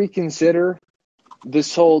we need to reconsider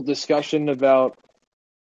this whole discussion about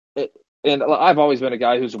it. And I've always been a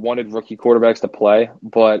guy who's wanted rookie quarterbacks to play,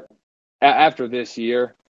 but after this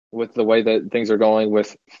year, with the way that things are going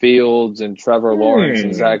with Fields and Trevor Lawrence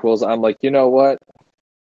and Zach Wilson, I'm like, you know what?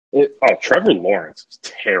 Trevor Lawrence is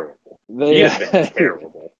terrible. He has been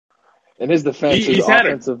terrible. And his defense, his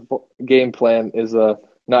offensive game plan is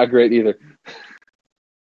not great either.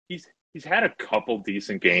 He's had a couple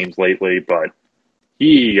decent games lately, but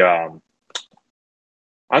he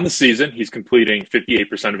on the season he's completing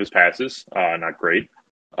 58% of his passes. Not great.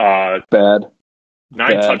 Bad.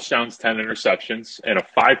 9 touchdowns, 10 interceptions, and a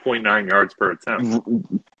 5.9 yards per attempt.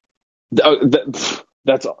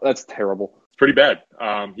 That's terrible. It's pretty bad.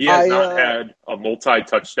 He has not had a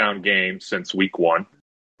multi-touchdown game since week 1,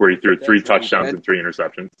 where he threw 3 touchdowns and 3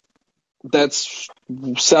 interceptions. That's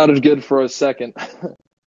sounded good for a second.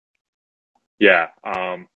 Yeah.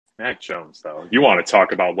 Mac Jones, though. You want to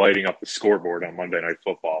talk about lighting up the scoreboard on Monday Night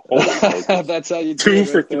Football. Holy That's how you do 2 it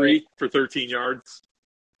for right 3 there. for 13 yards.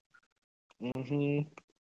 Mm-hmm.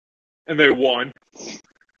 And they won.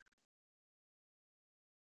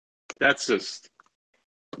 That's just...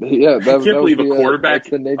 Yeah, I can't believe a quarterback...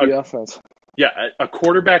 That's the Navy offense. Yeah, a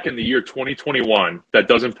quarterback in the year 2021 that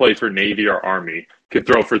doesn't play for Navy or Army could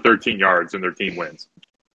throw for 13 yards and their team wins.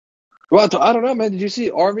 Well, I don't know, man. Did you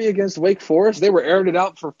see Army against Wake Forest? They were airing it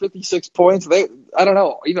out for 56 points. I don't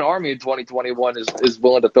know. Even Army in 2021 is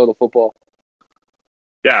willing to throw the football.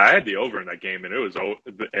 Yeah, I had the over in that game, and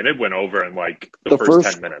it went over in like the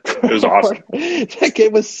first 10 minutes. It was awesome. That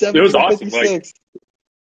game was 70 It was awesome. 56.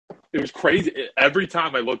 It was crazy. Every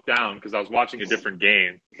time I looked down, because I was watching a different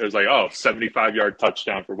game, it was like, 75-yard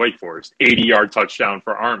touchdown for Wake Forest, 80-yard touchdown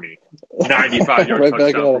for Army, 95-yard Right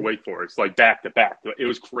touchdown for Wake Forest, like back to back. It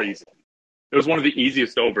was crazy. It was one of the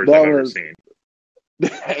easiest overs I've ever seen.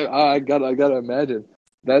 I gotta imagine.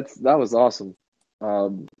 That was awesome.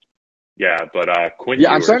 Yeah, but Quinn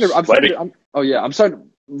Yeah, Ewers. I'm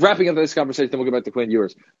starting wrapping up this conversation, then we'll get back to Quinn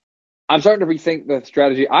Ewers. I'm starting to rethink the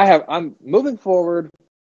strategy. I'm moving forward.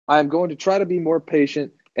 I'm going to try to be more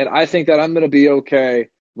patient, and I think that I'm going to be okay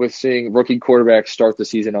with seeing rookie quarterbacks start the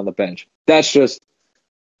season on the bench. That's just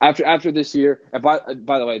after this year. And by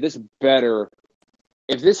the way, this better,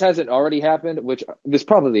 if this hasn't already happened, which this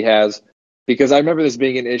probably has, because I remember this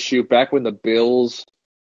being an issue back when the Bills,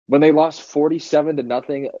 when they lost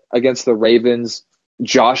 47-0 against the Ravens.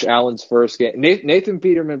 Josh Allen's first game. Nathan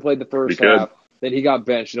Peterman played the first half. Then he got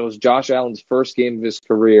benched, and it was Josh Allen's first game of his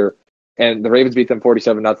career. And the Ravens beat them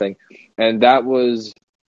 47-0. And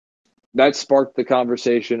that sparked the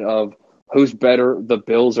conversation of who's better, the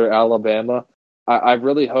Bills or Alabama. I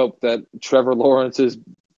really hope that Trevor Lawrence's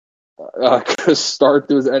start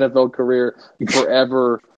to his NFL career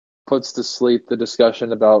forever puts to sleep the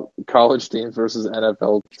discussion about college teams versus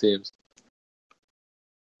NFL teams.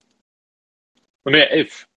 I mean,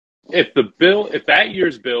 if that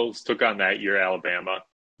year's Bills took on that year Alabama,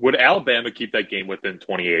 would Alabama keep that game within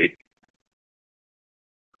 28?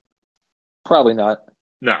 Probably not.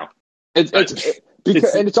 No.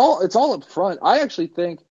 It's all up front. I actually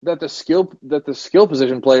think that the skill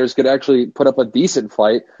position players could actually put up a decent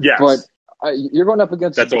fight. Yes. But you're going up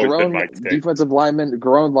against grown defensive linemen,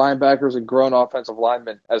 grown linebackers, and grown offensive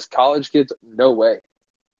linemen. As college kids, no way.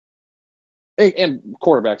 And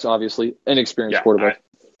quarterbacks, obviously, inexperienced quarterbacks.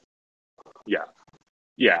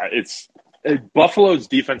 It's Buffalo's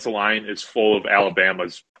defensive line is full of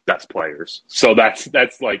Alabama's best players. So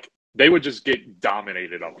that's like they would just get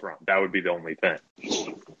dominated up front. That would be the only thing.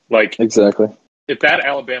 Like exactly. If that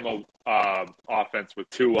Alabama offense with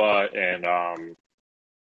Tua and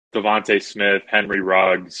Devontae Smith, Henry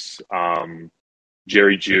Ruggs,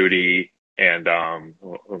 Jerry Jeudy, and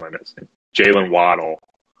who am I missing? Jalen Waddle.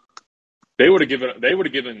 They would have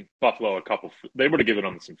given Buffalo they would have given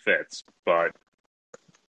them some fits, but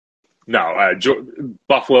no.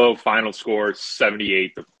 Buffalo final score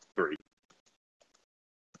 78-3.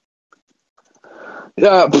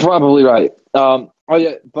 Yeah, probably right.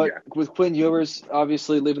 With Quinn Ewers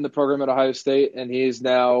obviously leaving the program at Ohio State, and he is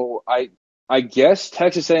now, I guess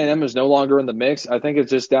Texas A&M is no longer in the mix. I think it's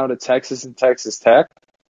just down to Texas and Texas Tech,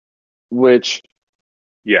 which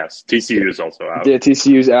Yes, TCU is also out. Yeah,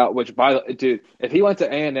 TCU's out. Which, dude, if he went to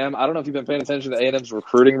A&M, I don't know if you've been paying attention to A&M's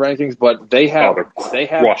recruiting rankings, but they have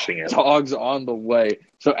crushing it. dogs on the way.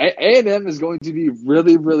 So A&M is going to be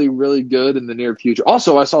really, really, really good in the near future.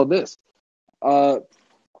 Also, I saw this. I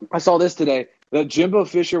saw this today that Jimbo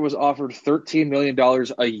Fisher was offered $13 million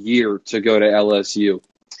a year to go to LSU.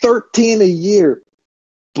 13 a year,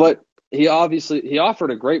 but he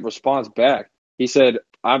offered a great response back. He said,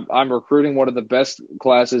 I'm recruiting one of the best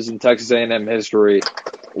classes in Texas A&M history.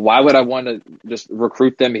 Why would I want to just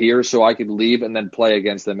recruit them here so I could leave and then play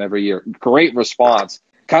against them every year? Great response.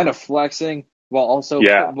 Kind of flexing while also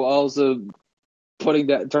turning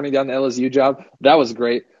down the LSU job. That was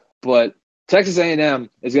great. But Texas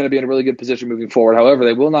A&M is going to be in a really good position moving forward. However,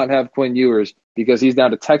 they will not have Quinn Ewers because he's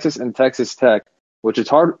down to Texas and Texas Tech, which is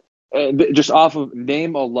hard. Just off of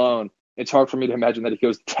name alone, it's hard for me to imagine that he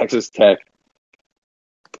goes to Texas Tech.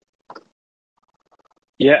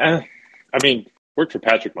 Yeah, I mean, worked for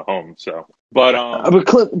Patrick Mahomes, so. But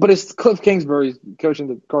it's Cliff Kingsbury coaching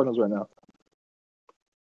the Cardinals right now.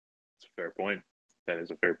 That's a fair point. That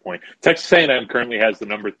is a fair point. Texas A&M currently has the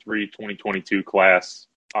number 3 2022 class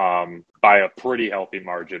by a pretty healthy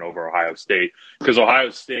margin over Ohio State, because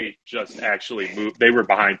Ohio State just actually moved. They were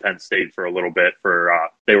behind Penn State for a little bit.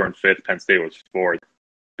 They were in 5th. Penn State was 4th.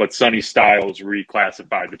 But Sonny Styles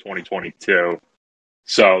reclassified to 2022.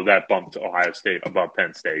 So that bumped Ohio State above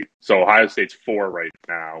Penn State. So Ohio State's 4 right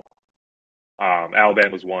now.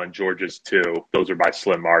 Alabama's 1, Georgia's 2. Those are by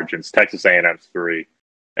slim margins. Texas A&M's 3.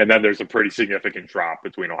 And then there's a pretty significant drop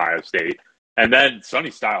between Ohio State. And then Sonny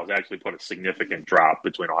Styles actually put a significant drop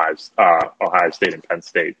between Ohio State and Penn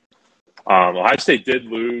State. Ohio State did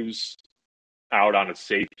lose out on a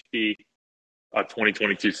safety, a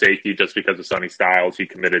 2022 safety, just because of Sonny Styles. He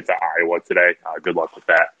committed to Iowa today. Good luck with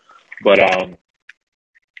that. But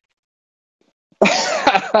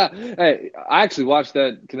hey, I actually watched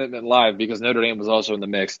that commitment live because Notre Dame was also in the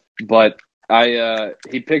mix. But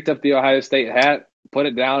he picked up the Ohio State hat, put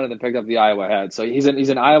it down, and then picked up the Iowa hat. So he's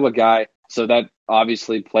an Iowa guy, so that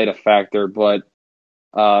obviously played a factor. But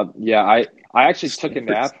I actually took a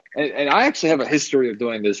nap, and I actually have a history of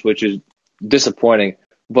doing this, which is disappointing.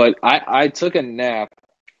 But I took a nap,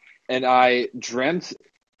 and I dreamt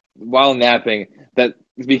while napping that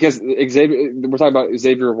because we're talking about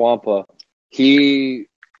Xavier Wampa. He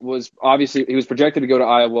was projected to go to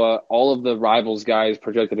Iowa. All of the rivals guys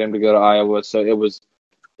projected him to go to Iowa, so it was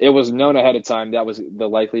known ahead of time that was the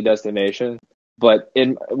likely destination. But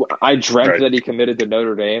I dreamt that he committed to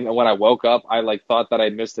Notre Dame, and when I woke up, I thought that I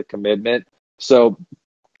missed a commitment. So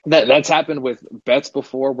that's happened with bets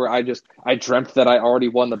before, where I dreamt that I already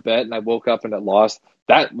won the bet, and I woke up and it lost.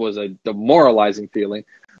 That was a demoralizing feeling.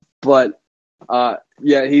 But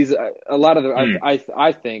he's a lot of the.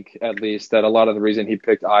 I think at least that a lot of the reason he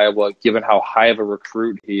picked Iowa, given how high of a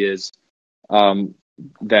recruit he is,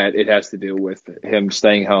 that it has to do with him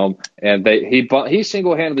staying home, and he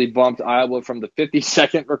single-handedly bumped Iowa from the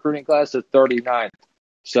 52nd recruiting class to 39.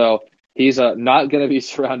 So he's not going to be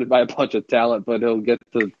surrounded by a bunch of talent, but he'll get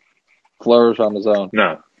to flourish on his own.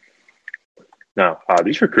 No.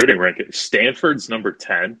 These recruiting rankings. Stanford's number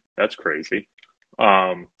 10. That's crazy.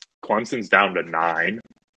 Clemson's down to 9.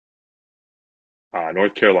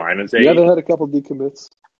 North Carolina's 8. Yeah, they had a couple decommits.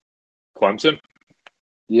 Clemson?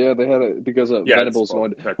 Yeah, they had it because of Venables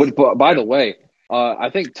going. By the way, I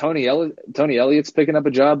think Tony Elliott's picking up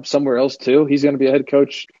a job somewhere else too. He's going to be a head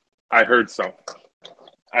coach. I heard so.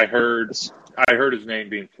 I heard his name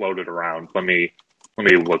being floated around. Let me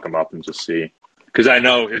look him up and just see, because I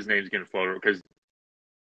know his name's getting floated. Because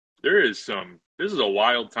this is a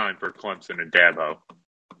wild time for Clemson and Dabo.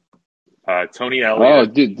 Tony Elliott. Oh,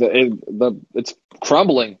 dude, it's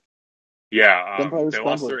crumbling. Yeah, they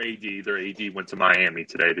lost their AD. Their AD went to Miami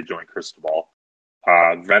today to join Cristobal.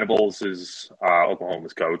 Venables is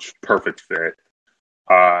Oklahoma's coach. Perfect fit.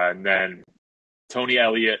 And then Tony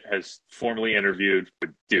Elliott has formally interviewed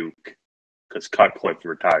with Duke because Cutcliffe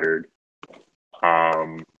retired.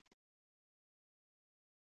 I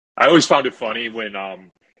always found it funny when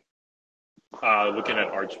looking at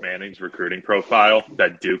Arch Manning's recruiting profile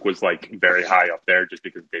that Duke was very high up there just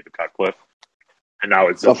because of David Cutcliffe. And now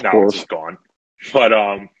it's just gone. But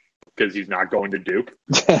because he's not going to Duke.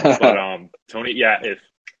 But Tony,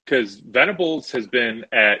 because Venables has been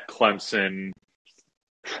at Clemson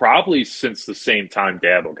probably since the same time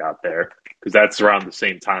Dabo got there, because that's around the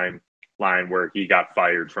same time line where he got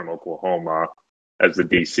fired from Oklahoma as the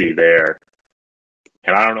DC there.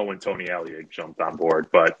 And I don't know when Tony Elliott jumped on board,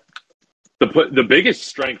 but the biggest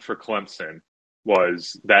strength for Clemson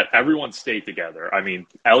was that everyone stayed together. I mean,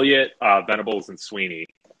 Elliott, Venables, and Sweeney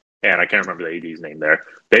and I can't remember the AD's name there.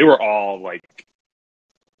 They were all like,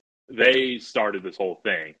 they started this whole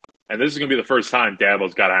thing. And this is going to be the first time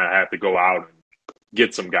Dabo's got to have to go out and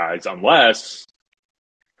get some guys, unless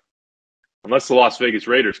the Las Vegas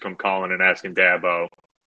Raiders come calling and asking Dabo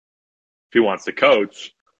if he wants to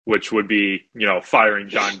coach, which would be, firing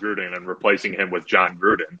John Gruden and replacing him with John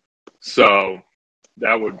Gruden. So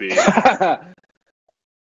that would be.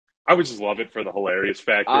 I would just love it for the hilarious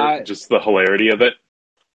factor, just the hilarity of it.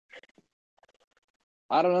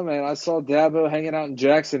 I don't know, man. I saw Dabo hanging out in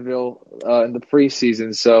Jacksonville in the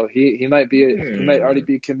preseason, so he might already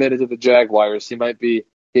be committed to the Jaguars. He might be.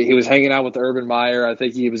 He was hanging out with Urban Meyer. I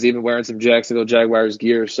think he was even wearing some Jacksonville Jaguars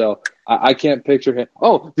gear. So I can't picture him.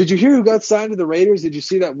 Oh, did you hear who got signed to the Raiders? Did you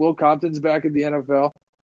see that Will Compton's back in the NFL?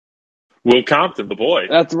 Will Compton, the boy.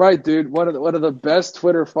 That's right, dude. One of the best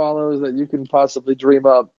Twitter follows that you can possibly dream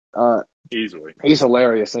up. Easily, he's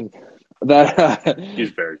hilarious, and that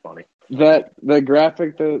he's very funny. That the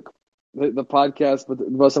graphic the podcast with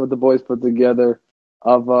the boys put together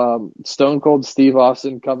of Stone Cold Steve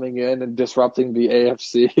Austin coming in and disrupting the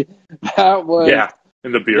AFC. That was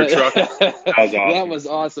in the beer truck. That was awesome. That was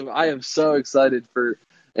awesome. I am so excited for,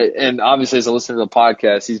 and obviously as a listener to the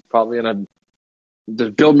podcast, he's probably going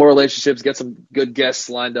to build more relationships, get some good guests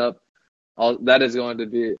lined up. That is going to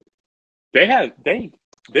be.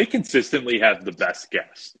 They consistently have the best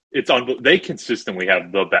guests. They consistently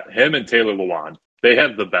have the best. Him and Taylor Lewan, they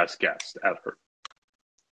have the best guests ever.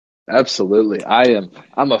 Absolutely,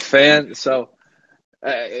 I'm a fan. So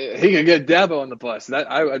he can get Dabo on the bus.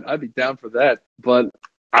 I'd be down for that. But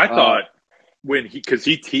I thought because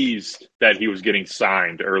he teased that he was getting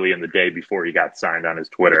signed early in the day before he got signed on his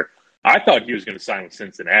Twitter. I thought he was going to sign with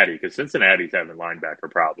Cincinnati because Cincinnati's having linebacker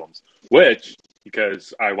problems. Which,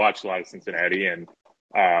 because I watched a lot of Cincinnati and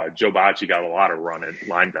Joe Bacci got a lot of run at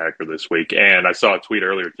linebacker this week, and I saw a tweet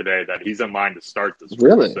earlier today that he's in line to start this week.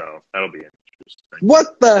 Really? So that'll be interesting.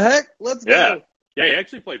 What the heck? Let's go. Yeah, he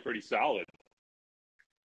actually played pretty solid.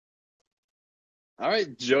 All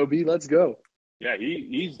right, Joe B, let's go. Yeah,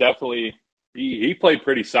 he's definitely he played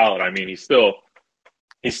pretty solid. I mean, he's still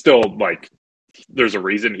like, there's a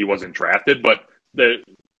reason he wasn't drafted, but he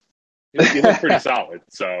looked pretty solid.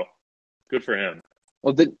 So good for him.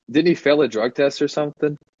 Well, didn't he fail a drug test or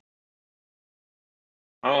something?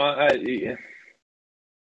 I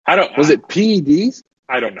don't. Was it PEDs?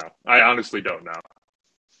 I don't know. I honestly don't know.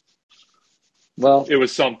 Well, it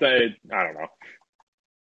was something. I don't know.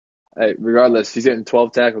 Hey, regardless, he's getting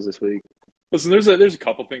 12 tackles this week. Listen, there's a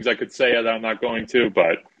couple things I could say that I'm not going to,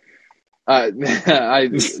 but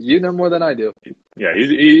you know more than I do. Yeah,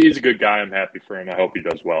 he's a good guy. I'm happy for him. I hope he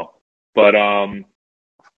does well. But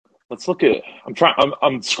let's look at. I'm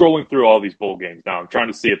scrolling through all these bowl games now. I'm trying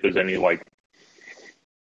to see if there's any like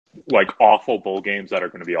awful bowl games that are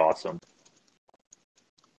going to be awesome.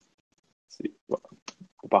 Let's see,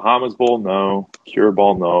 Bahamas Bowl, no. Cure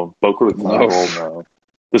Bowl, no. Boca Raton Bowl, no.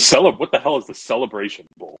 What the hell is the Celebration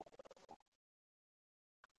Bowl?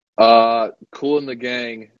 Kool and the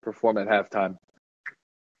Gang perform at halftime.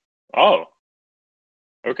 Oh,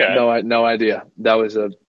 okay. No idea. That was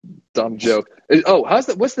a dumb joke. Oh,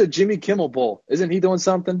 what's the Jimmy Kimmel Bowl? Isn't he doing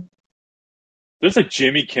something? There's a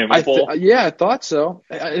Jimmy Kimmel Bowl? Yeah, I thought so.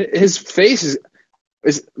 His face is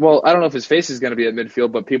well, I don't know if his face is going to be at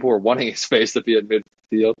midfield, but people were wanting his face to be at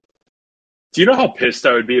midfield. Do you know how pissed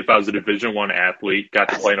I would be if I was a Division I athlete, got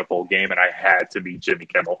to play in a bowl game, and I had to be Jimmy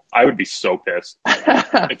Kimmel? I would be so pissed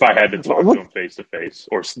if I had to talk to him face to face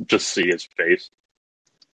or just see his face.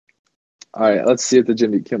 All right, let's see at the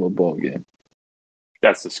Jimmy Kimmel Bowl game.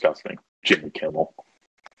 That's disgusting, Jimmy Kimmel.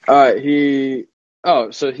 All right,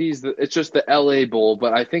 so it's just the LA Bowl,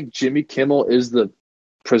 but I think Jimmy Kimmel is the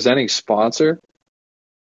presenting sponsor.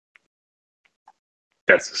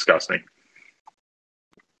 That's disgusting.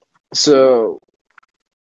 So,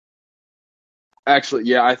 actually,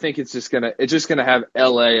 yeah, I think it's just gonna have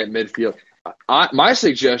LA at midfield. My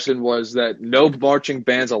suggestion was that no marching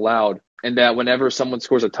bands allowed, and that whenever someone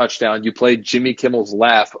scores a touchdown, you play Jimmy Kimmel's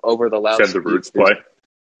laugh over the loudspeaker. Have the Roots play.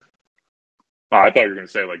 Oh, I thought you were going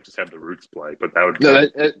to say just have the Roots play, but that would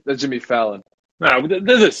be that's Jimmy Fallon. No, they're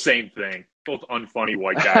the same thing. Both unfunny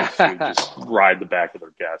white guys who just ride the back of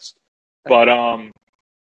their guests. But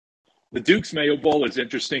the Duke's Mayo Bowl is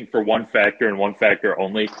interesting for one factor and one factor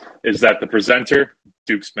only, is that the presenter,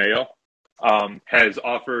 Duke's Mayo, has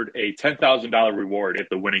offered a $10,000 reward if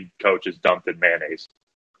the winning coach is dumped in mayonnaise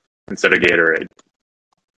instead of Gatorade.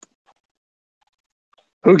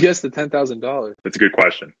 Who gets the $10,000? That's a good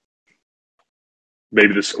question.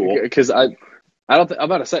 Maybe the school. Because I don't think, I'm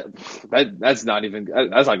about to say that's not going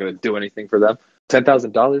to do anything for them.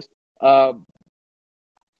 $10,000.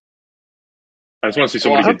 I just want to see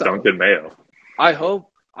somebody get dunked in mayo. I hope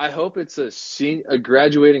it's a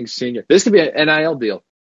graduating senior. This could be an NIL deal,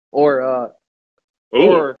 or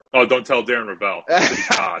don't tell Darren Rovell.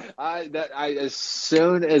 As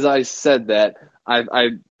soon as I said that,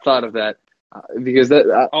 I thought of that because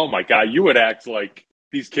that. Oh my God, you would act like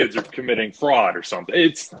these kids are committing fraud or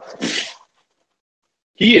something.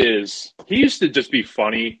 He used to just be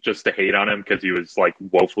funny just to hate on him because he was like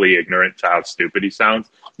woefully ignorant to how stupid he sounds.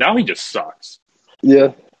 Now he just sucks.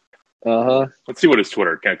 Yeah. Uh-huh. Let's see what his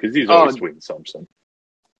Twitter account, because he's always tweeting something.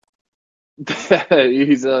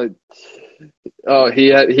 He's he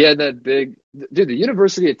had that big dude. The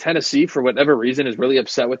University of Tennessee, for whatever reason, is really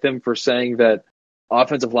upset with him for saying that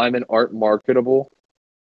offensive linemen aren't marketable.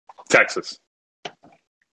 Texas.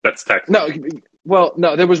 That's Texas.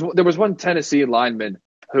 No, there was one Tennessee lineman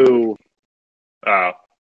who I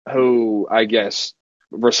guess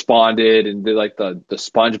responded and did like the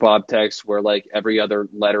SpongeBob text where like every other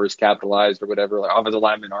letter is capitalized or whatever. Like offensive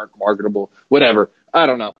linemen aren't marketable, whatever. I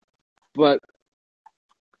don't know, but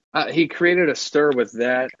he created a stir with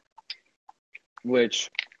that, which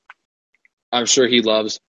I'm sure he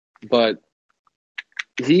loves. But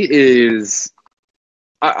he is.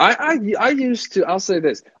 I used to. I'll say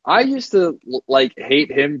this. I used to like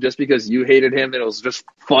hate him just because you hated him, and it was just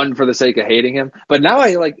fun for the sake of hating him. But now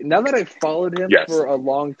now that I've followed him for a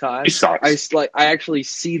long time, he sucks. I actually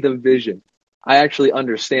see the vision. I actually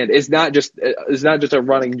understand. It's not just a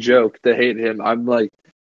running joke to hate him. I'm like,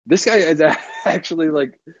 this guy is actually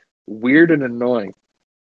like weird and annoying.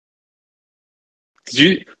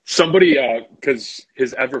 Because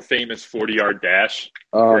his ever famous 40-yard dash,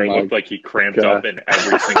 where it looked like he cramped up in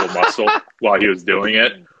every single muscle while he was doing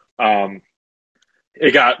it,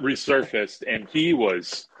 it got resurfaced, and he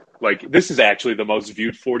was like, "This is actually the most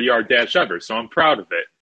viewed 40-yard dash ever," so I'm proud of it.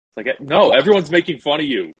 It's like, no, everyone's making fun of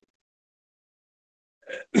you.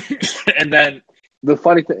 And then the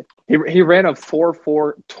funny thing, he ran a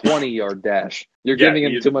 4.4 20-yard dash. You're giving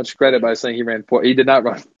him too much credit by saying he ran 4. He did not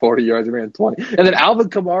run 40 yards. He ran 20. And then Alvin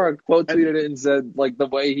Kamara quote tweeted it and said, like, the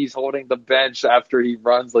way he's holding the bench after he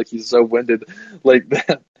runs, like he's so winded, like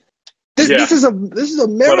that. This is a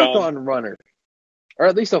marathon runner, or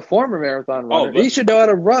at least a former marathon runner. He should know how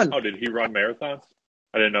to run. Oh, did he run marathons?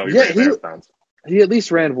 I didn't know he ran marathons. He at least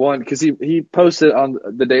ran one because he posted on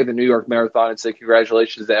the day of the New York Marathon and said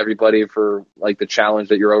congratulations to everybody for like the challenge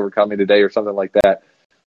that you're overcoming today or something like that.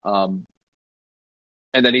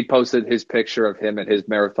 And then he posted his picture of him at his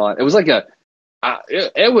marathon. It was like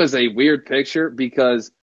it was a weird picture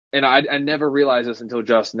because, and I never realized this until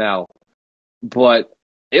just now, but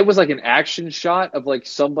it was like an action shot of like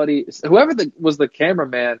somebody, whoever was the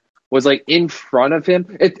cameraman was like in front of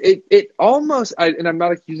him. It almost, and I'm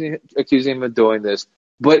not accusing him of doing this,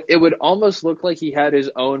 but it would almost look like he had his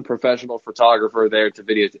own professional photographer there to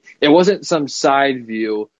videotape. It wasn't some side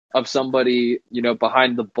view of somebody,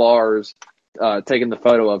 behind the bars taking the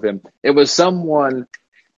photo of him. It was someone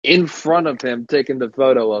in front of him taking the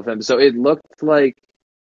photo of him. So it looked like,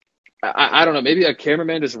 I don't know, maybe a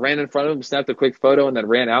cameraman just ran in front of him, snapped a quick photo, and then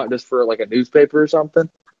ran out just for like a newspaper or something.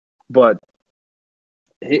 But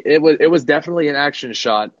it was definitely an action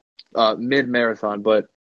shot mid-marathon, but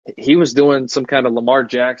he was doing some kind of Lamar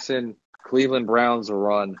Jackson, Cleveland Browns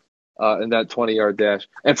run in that 20-yard dash.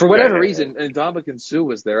 And for whatever reason, Ndamukong Suh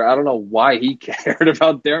was there. I don't know why he cared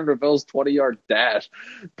about Darren Rovell's 20-yard dash,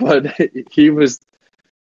 but he was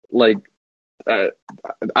like, I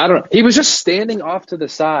don't know. He was just standing off to the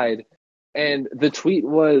side, and the tweet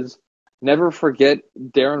was, "Never forget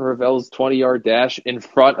Darren Rovell's 20-yard dash in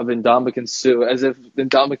front of Ndamukong Suh," as if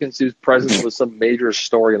Ndamukong Suh's presence was some major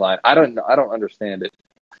storyline. I don't understand it.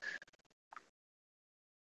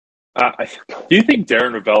 Do you think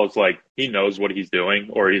Darren Rovell is like, he knows what he's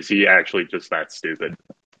doing, or is he actually just that stupid?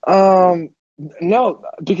 No,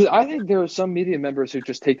 because I think there are some media members who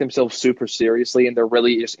just take themselves super seriously and they're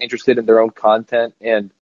really just interested in their own content.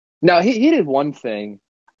 And now he did one thing.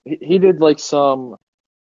 He did like some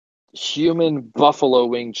human buffalo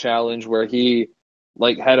wing challenge where he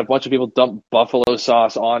like had a bunch of people dump buffalo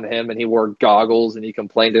sauce on him and he wore goggles and he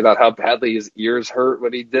complained about how badly his ears hurt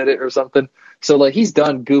when he did it or something. So like he's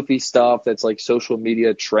done goofy stuff that's like social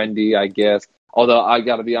media trendy, I guess. Although I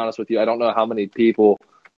got to be honest with you, I don't know how many people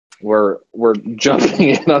were jumping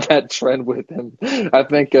in on that trend with him. I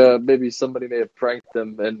think maybe somebody may have pranked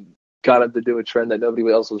him and got him to do a trend that nobody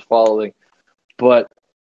else was following. But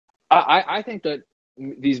I think that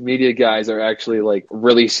these media guys are actually like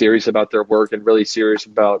really serious about their work and really serious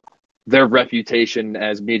about their reputation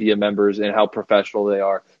as media members and how professional they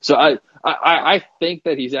are. So I think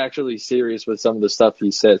that he's actually serious with some of the stuff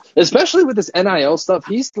he says, especially with this NIL stuff.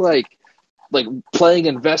 He's like, like playing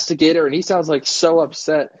investigator, and he sounds like so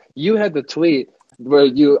upset. You had the tweet where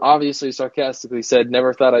you obviously sarcastically said,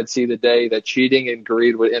 "Never thought I'd see the day that cheating and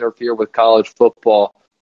greed would interfere with college football."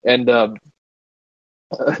 And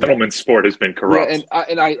Gentlemen's sport has been corrupt.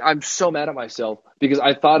 yeah, I'm so mad at myself because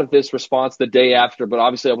I thought of this response the day after, but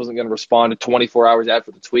obviously I wasn't going to respond 24 hours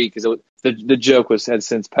after the tweet because the joke had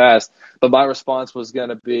since passed. But my response was going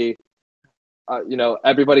to be,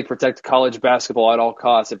 everybody protect college basketball at all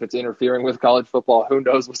costs. If it's interfering with college football, who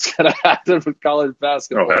knows what's going to happen with college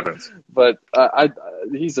basketball? Oh heavens! But now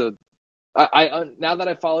that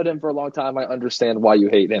I followed him for a long time, I understand why you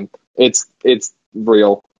hate him. It's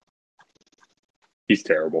real. He's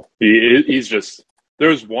terrible. He's just. There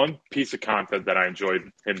was one piece of content that I enjoyed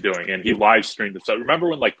him doing, and he live streamed it. So remember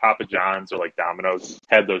when like Papa John's or like Domino's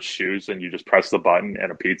had those shoes, and you just press the button and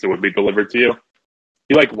a pizza would be delivered to you?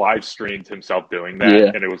 He like live streamed himself doing that,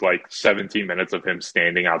 Yeah. and it was like 17 minutes of him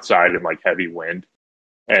standing outside in like heavy wind,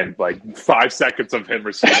 and like 5 seconds of him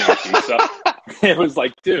receiving a pizza. It was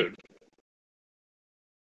like, dude.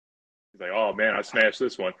 He's like, oh man, I smashed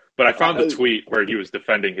this one. But I found the tweet where he was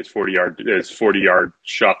defending his 40-yard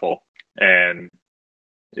shuffle, and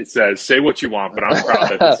it says, "Say what you want, but I'm proud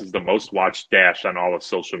that this is the most watched dash on all of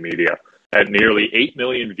social media. At nearly 8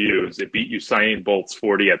 million views, it beat Usain Bolt's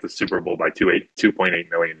 40 at the Super Bowl by 2.8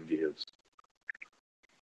 million views."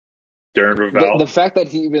 Darren Rovell. The fact that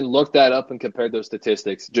he even looked that up and compared those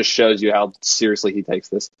statistics just shows you how seriously he takes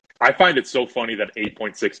this. I find it so funny that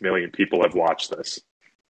 8.6 million people have watched this.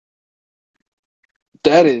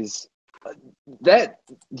 That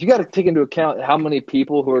you got to take into account how many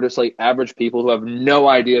people who are just like average people who have no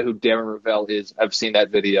idea who Darren Rovell is have seen that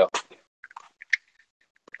video.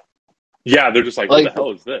 Yeah, they're just like, what the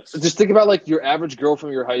hell is this? Just think about like your average girl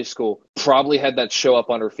from your high school probably had that show up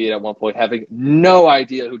on her feed at one point, having no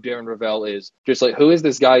idea who Darren Rovell is. Just like, who is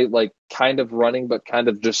this guy, like kind of running but kind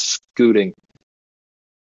of just scooting?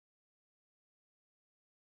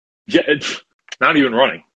 Yeah, it's not even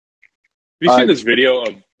running. Have you seen this video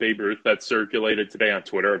of Babe Ruth that circulated today on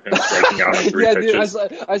Twitter of him striking out on 3 pitches?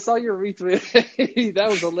 Dude, I saw your retweet. That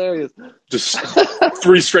was hilarious. Just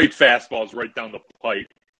 3 straight fastballs right down the pipe.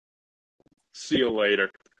 See you later.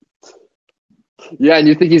 Yeah, and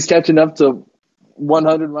you think he's catching up to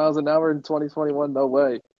 100 miles an hour in 2021? No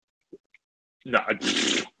way. No.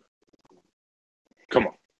 Come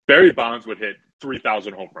on. Barry Bonds would hit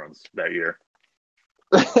 3,000 home runs that year.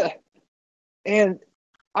 And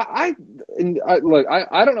I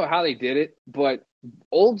don't know how they did it, but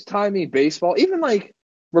old-timey baseball, even like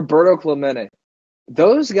Roberto Clemente,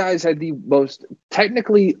 those guys had the most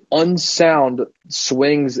technically unsound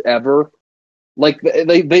swings ever. Like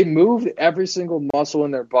they moved every single muscle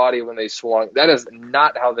in their body when they swung. That is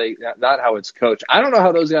not how it's coached. I don't know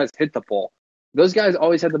how those guys hit the ball. Those guys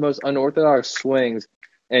always had the most unorthodox swings.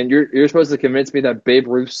 And you're supposed to convince me that Babe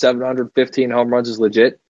Ruth's 715 home runs is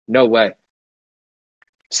legit? No way.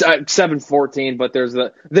 714, but there's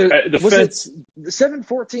the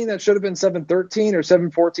 714 that should have been 713 or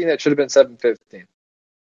 714 that should have been 715?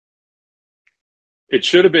 It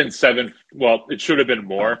should have been 7. Well, it should have been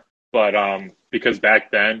more, but because back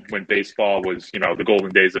then when baseball was, the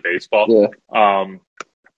golden days of baseball, yeah.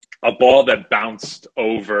 A ball that bounced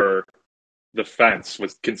over the fence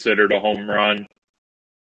was considered a home run.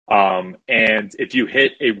 And if you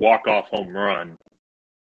hit a walk-off home run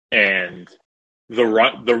and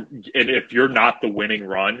and if you're not the winning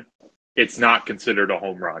run, it's not considered a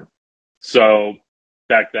home run. So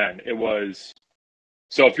back then it was,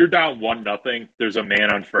 so if you're down 1-0, there's a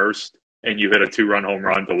man on first and you hit a 2-run home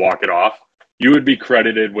run to walk it off, you would be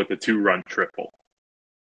credited with a 2-run triple.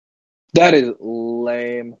 That is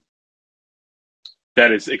lame.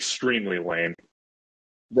 That is extremely lame.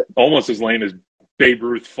 Almost as lame as Babe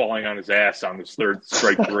Ruth falling on his ass on his third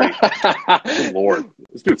strike 3. Good Lord.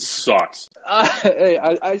 This dude sucks. Hey,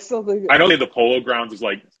 I still think... I know the Polo Grounds is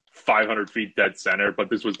like 500 feet dead center,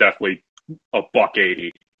 but this was definitely a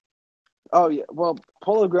 $180. Oh, yeah. Well,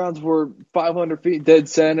 Polo Grounds were 500 feet dead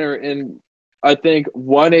center and I think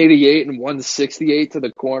 188 and 168 to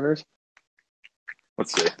the corners.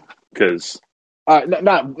 Let's see. Because...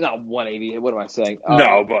 not 188. What am I saying?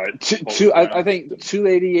 No, but... I think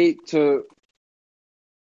 288 to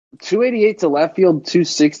left field,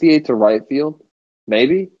 268 to right field,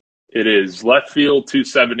 maybe? It is left field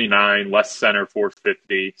 279, left center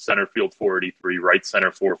 450, center field 483, right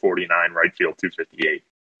center 449, right field 258.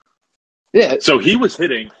 Yeah. So he was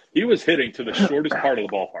hitting to the shortest part of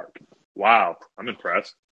the ballpark. Wow, I'm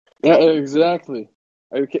impressed. Yeah, exactly.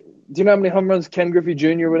 Do you know how many home runs Ken Griffey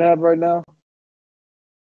Jr. would have right now?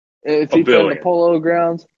 If he played in the Polo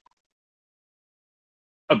Grounds?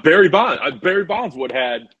 Barry Bonds would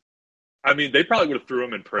had. I mean, they probably would have threw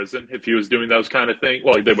him in prison if he was doing those kind of things.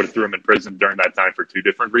 Well, they would have threw him in prison during that time for two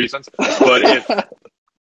different reasons. But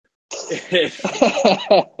if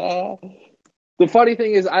the funny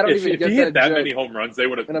thing is, I don't even if get he that hit that joke, many home runs, they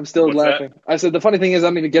would have. and I'm still laughing. I said the funny thing is, I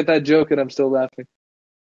don't even get that joke, and I'm still laughing.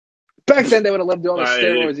 Back then, they would have let him do all the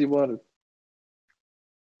steroids he wanted.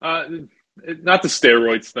 Not the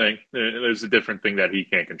steroids thing. There's a different thing that he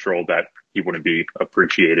can't control that he wouldn't be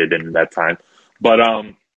appreciated in that time. But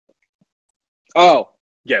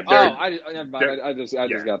yeah. I just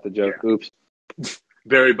got the joke. Yeah. Oops.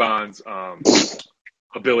 Barry Bonds, 1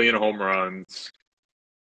 billion home runs,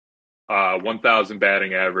 1,000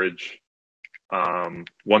 batting average,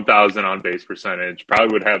 1,000 on base percentage.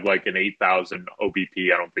 Probably would have like an 8,000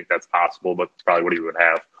 OBP. I don't think that's possible, but it's probably what he would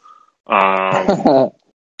have.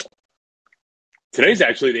 Today's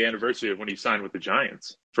actually the anniversary of when he signed with the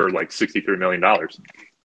Giants for like $63 million.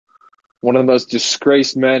 One of the most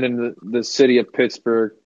disgraced men in the city of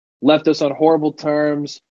Pittsburgh. Left us on horrible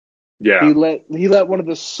terms. Yeah. He let one of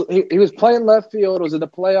the he was playing left field. It was in the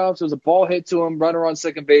playoffs. It was a ball hit to him, runner on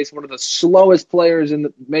second base. One of the slowest players in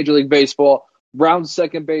the Major League Baseball. Rounds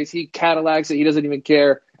second base. He Cadillacs it. He doesn't even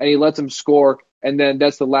care, and he lets him score. And then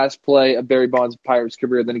that's the last play of Barry Bonds' Pirates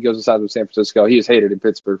career. Then he goes inside with San Francisco. He is hated in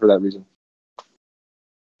Pittsburgh for that reason.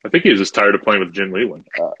 I think he was just tired of playing with Jim Leyland.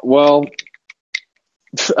 Well,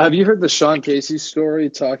 have you heard the Sean Casey story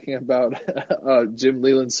talking about Jim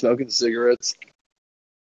Leyland smoking cigarettes?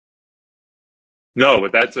 No,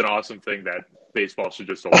 but that's an awesome thing that baseball should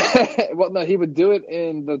just allow. Well, no, he would do it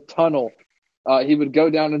in the tunnel. He would go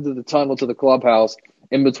down into the tunnel to the clubhouse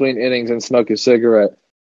in between innings and smoke a cigarette.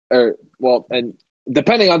 And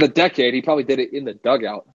depending on the decade, he probably did it in the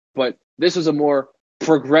dugout. But this was a more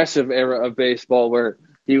progressive era of baseball where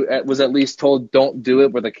he was at least told, don't do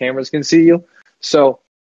it where the cameras can see you. So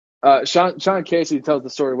Sean Casey tells the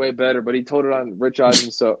story way better, but he told it on Rich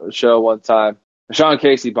Eisen's show one time. Sean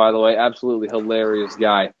Casey, by the way, absolutely hilarious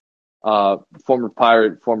guy. Former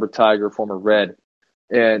Pirate, former Tiger, former Red.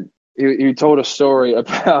 And he told a story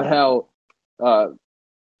about how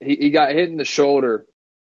he got hit in the shoulder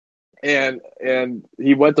and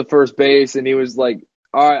he went to first base and he was like,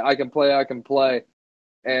 all right, I can play.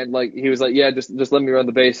 And like he was like, yeah, just let me run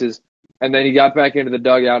the bases. And then he got back into the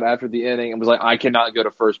dugout after the inning and was like, I cannot go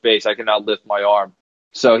to first base. I cannot lift my arm.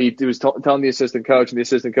 So he was telling the assistant coach, and the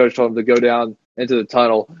assistant coach told him to go down into the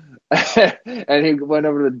tunnel. And he went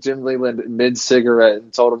over to Jim Leyland mid-cigarette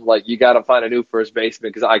and told him, like, you got to find a new first baseman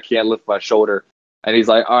because I can't lift my shoulder. And he's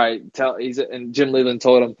like, all right, and Jim Leyland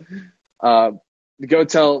told him, go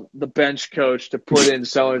tell the bench coach to put in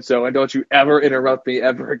so-and-so, and don't you ever interrupt me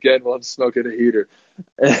ever again while I'm smoking a heater.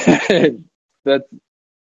 That's...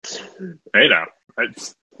 Hey, now,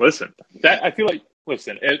 listen, that I feel like,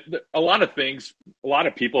 a lot of things, a lot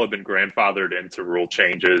of people have been grandfathered into rule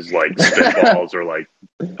changes like spitballs or like,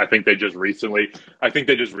 I think they just recently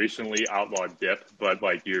outlawed dip, but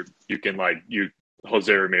like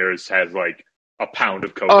Jose Ramirez has like a pound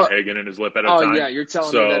of Copenhagen in his lip at a time. Oh yeah, you're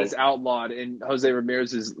telling me that it's outlawed and Jose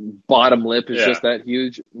Ramirez's bottom lip is just that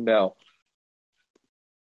huge? No.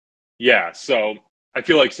 Yeah, so I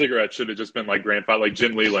feel like cigarettes should have just been like grandfather, like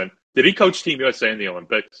Jim Leyland. Did he coach Team USA in the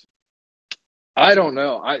Olympics? I don't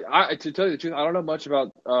know. I to tell you the truth, I don't know much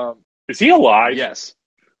about. Is he alive? Yes,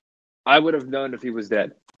 I would have known if he was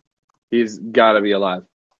dead. He's got to be alive.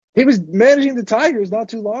 He was managing the Tigers not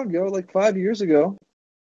too long ago, like 5 years ago.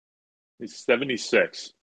 He's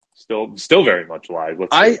 76. Still very much alive.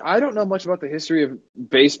 I don't know much about the history of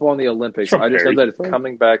baseball in the Olympics. I just know that it's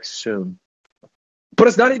coming back soon. But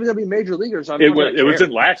it's not even going to be major leaguers. It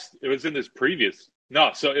was in this previous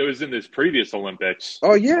Olympics.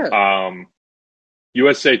 Oh yeah.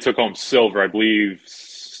 USA took home silver. I believe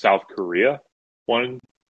South Korea won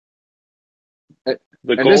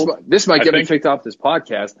the gold. This might get me kicked off this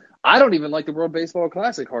podcast. I don't even like the World Baseball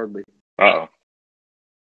Classic hardly. Uh-oh.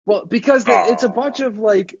 Well, because it's a bunch of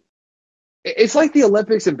like, it's like the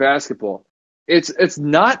Olympics in basketball. It's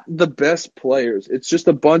not the best players. It's just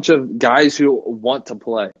a bunch of guys who want to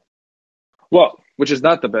play. Well, which is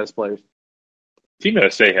not the best players. Team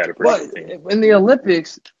USA had a pretty good team. In the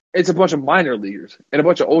Olympics, it's a bunch of minor leaguers and a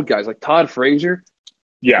bunch of old guys like Todd Frazier.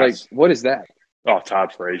 Yes. Like, what is that? Oh,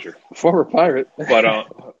 Todd Frazier. Former Pirate. But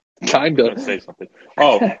kind of. Say something.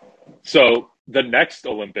 Oh, so the next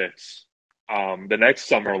Olympics, the next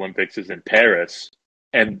Summer Olympics is in Paris,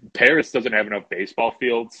 and Paris doesn't have enough baseball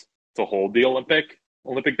fields to hold the Olympic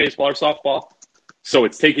baseball or softball. So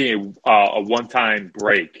it's taking a one-time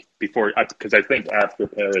break before, because I think after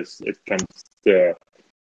Paris it comes to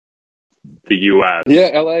the U.S.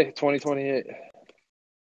 Yeah, L.A. 2028.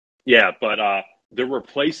 Yeah, but they're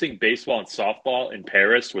replacing baseball and softball in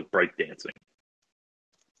Paris with breakdancing.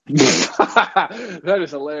 That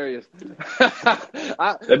is hilarious.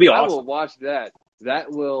 That'd be I awesome. will watch that.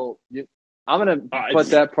 That will. I'm gonna put It's-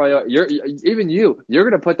 that priority. You're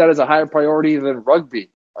gonna put that as a higher priority than rugby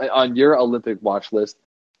on your Olympic watch list.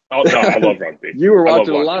 Oh no, I love rugby. You were I love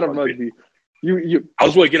watching a lot of rugby. I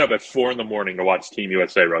was waking up at 4 a.m. to watch Team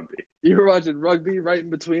USA rugby. You were watching rugby right in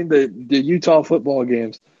between the Utah football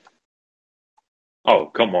games. Oh,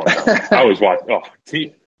 come on. I was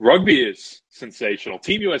watching. Rugby is sensational.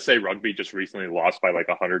 Team USA rugby just recently lost by like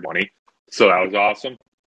 120. So that was awesome.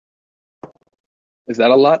 Is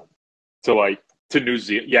that a lot? To New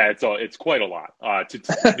Zealand. Yeah, it's quite a lot.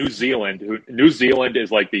 To New Zealand, New Zealand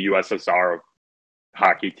is like the USSR of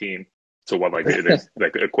hockey team. So what like it is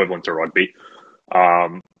like equivalent to rugby.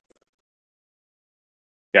 Rugby.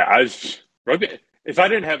 If I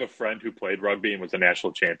didn't have a friend who played rugby and was a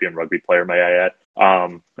national champion rugby player, may I add,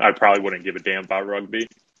 I probably wouldn't give a damn about rugby.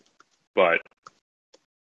 But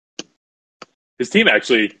his team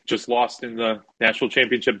actually just lost in the national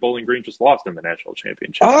championship. Bowling Green just lost in the national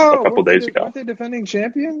championship a couple days ago. Weren't they defending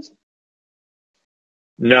champions?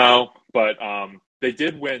 No, but they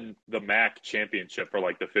did win the MAC championship for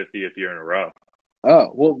like the 50th year in a row.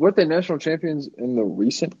 Oh, well, weren't they national champions in the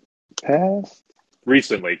recent past?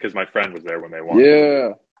 Recently, because my friend was there when they won. Yeah,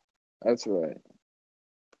 that's right.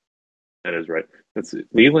 That is right. That's it.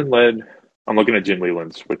 Leland led. I'm looking at Jim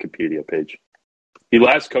Leland's Wikipedia page. He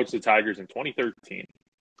last coached the Tigers in 2013.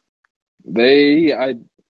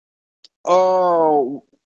 Hold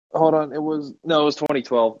on. It was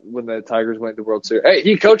 2012 when the Tigers went to the World Series. Hey,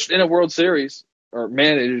 he coached in a World Series, or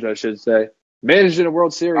managed, I should say. Managed in a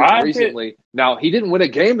World Series recently. Now, he didn't win a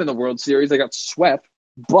game in the World Series. They got swept,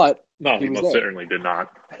 but no, he most certainly did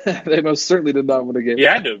not. They most certainly did not win a game. He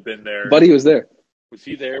had to have been there. But he was there. Was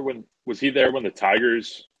he there when the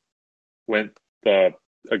Tigers went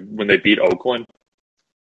when they beat Oakland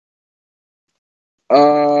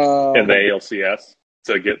in the ALCS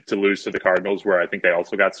to lose to the Cardinals, where I think they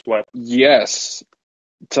also got swept? Yes.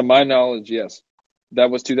 To my knowledge, yes. That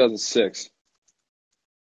was 2006.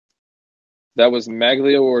 That was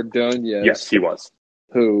Maglio Ordonez. Yes, he was.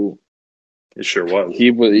 Who? It sure was.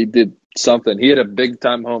 He did something. He had a big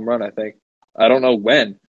time home run, I think. I don't know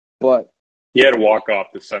when, but he had to walk off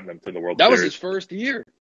to send them to the World Series. That was his first year.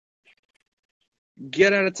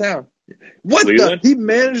 Get out of town. What Cleveland? He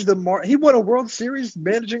managed he won a World Series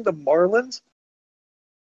managing the Marlins?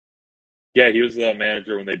 Yeah, he was the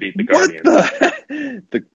manager when they beat the Guardians.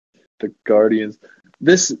 The Guardians.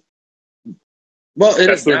 That's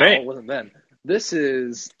their name. It wasn't then.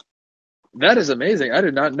 That is amazing. I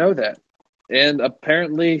did not know that. And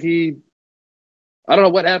apparently I don't know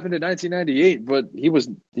what happened in 1998, but he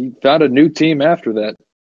found a new team after that.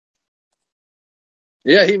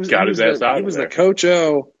 Yeah, he was the coach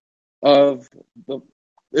of the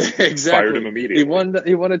exactly. Fired him immediately.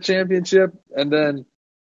 He won a championship and then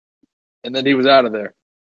he was out of there.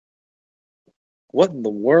 What in the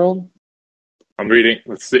world? I'm reading.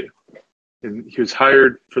 Let's see. He was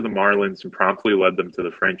hired for the Marlins and promptly led them to the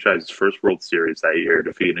franchise's first World Series that year,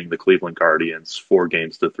 defeating the Cleveland Guardians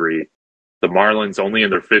 4-3. The Marlins, only in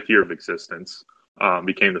their 5th year of existence,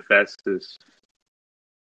 became the fastest.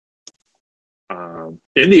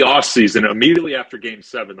 In the offseason, immediately after Game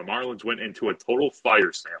 7, the Marlins went into a total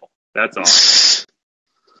fire sale. That's awesome.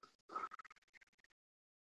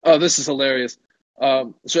 Oh, this is hilarious.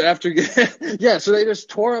 So they just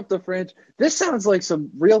tore up the franchise. This sounds like some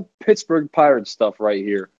real Pittsburgh Pirates stuff right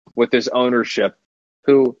here with this ownership.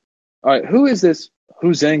 Who is this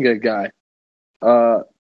Huizenga guy?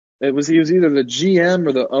 He was either the GM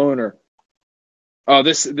or the owner. Oh,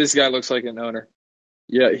 this guy looks like an owner.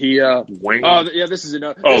 Yeah, this is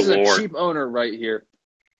a cheap owner right here.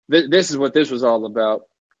 This is what this was all about.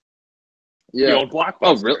 Yeah. He owned Blockbuster.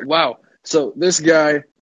 Oh, really? Wow. So this guy,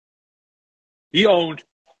 he owned.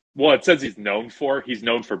 Well, it says he's known for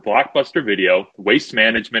Blockbuster Video, Waste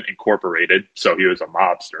Management Incorporated. So he was a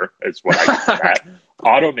mobster, is what I get that.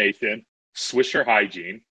 AutoNation, Swisher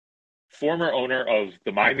Hygiene, former owner of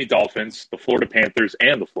the Miami Dolphins, the Florida Panthers,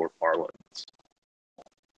 and the Florida Marlins.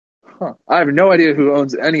 Huh. I have no idea who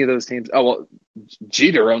owns any of those teams. Oh, well,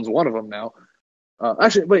 Jeter owns one of them now.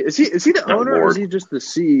 Actually, wait, is he the owner or is he just the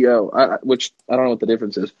CEO? Which I don't know what the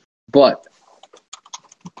difference is. But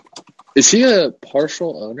is he a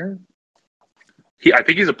partial owner? I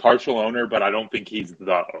think he's a partial owner, but I don't think he's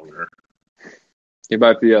the owner. He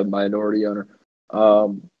might be a minority owner.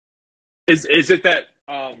 Is it that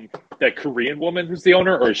that Korean woman who's the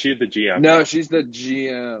owner, or is she the GM? No, she's the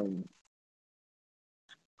GM.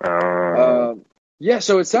 Yeah,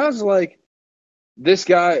 so it sounds like this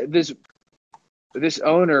guy, this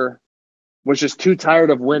owner was just too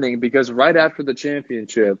tired of winning because right after the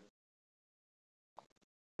championship,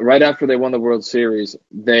 right after they won the World Series,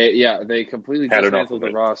 they completely Had enough dismantled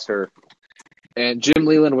of the it. roster. And Jim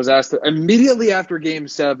Leland was asked immediately after Game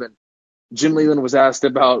 7. Jim Leland was asked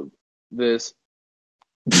about this.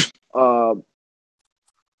 Uh,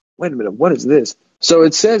 wait a minute, what is this? So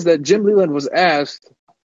it says that Jim Leland was asked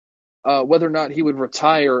whether or not he would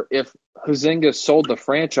retire if Huizenga sold the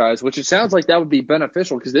franchise, which it sounds like that would be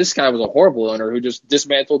beneficial because this guy was a horrible owner who just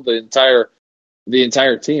dismantled the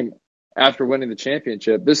entire team after winning the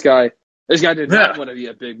championship. This guy did not want to be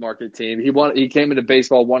a big market team. He came into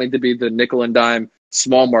baseball wanting to be the nickel and dime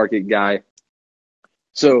small market guy.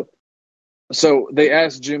 So they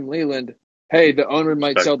asked Jim Leland, "Hey, the owner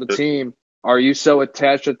might sell the team. Are you so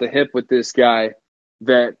attached at the hip with this guy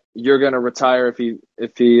that you're going to retire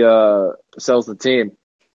if he sells the team?"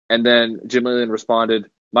 And then Jim Leland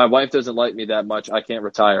responded, "My wife doesn't like me that much. I can't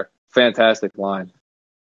retire." Fantastic line.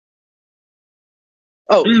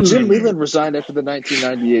 Oh, Jim Leland resigned after the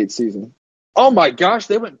 1998 season. Oh my gosh,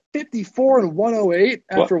 they went 54-108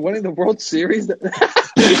 after winning the World Series.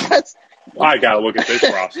 I gotta look at this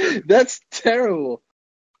roster. That's terrible.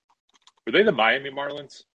 Were they the Miami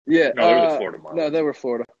Marlins? Yeah. No, they were the Florida Marlins. No, they were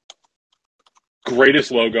Florida.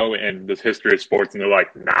 Greatest logo in the history of sports, and they're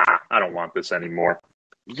like, nah, I don't want this anymore.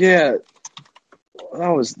 Yeah. That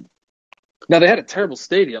was. Now, they had a terrible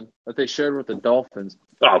stadium that they shared with the Dolphins.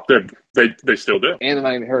 Oh, they still do. And the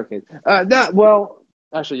Miami Hurricanes.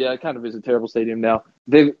 Actually, yeah, it kind of is a terrible stadium now.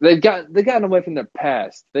 They've gotten away from their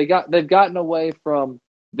past. They've gotten away from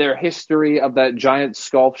their history of that giant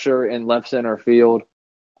sculpture in left center field.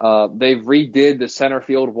 They've redid the center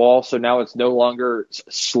field wall, so now it's no longer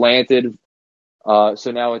slanted.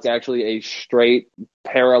 So now it's actually a straight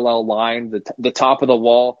parallel line. The top of the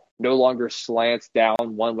wall no longer slants down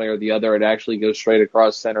one way or the other. It actually goes straight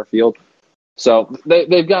across center field. So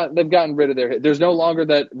they've gotten rid of there's no longer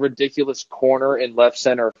that ridiculous corner in left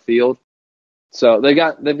center field. So they've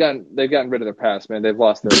gotten rid of their past, man. They've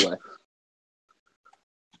lost their way.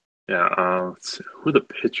 Yeah, let's see. Who are the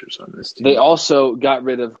pitchers on this team? They also got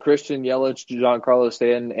rid of Christian Yelich, Giancarlo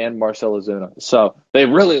Stanton, and Marcell Ozuna. So they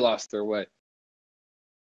really lost their way.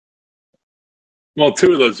 Well,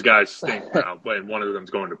 two of those guys stink now, and one of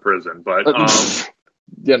them's going to prison. But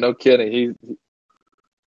yeah, no kidding.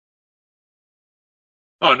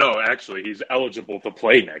 Oh no, actually, he's eligible to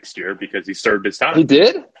play next year because he served his time. He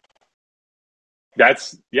did?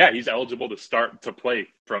 He's eligible to play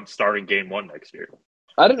from starting game 1 next year.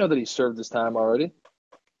 I didn't know that he served his time already.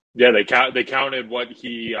 Yeah, they counted what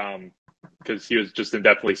he because he was just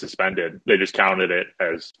indefinitely suspended. They just counted it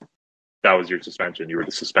as that was your suspension. You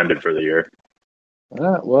were suspended for the year.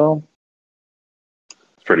 Well,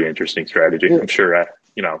 it's a pretty interesting strategy. Yeah. I'm sure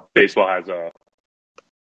baseball has a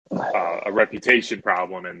reputation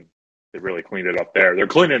problem, and they really cleaned it up there. They're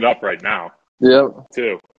cleaning it up right now. Yep.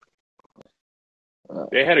 Too.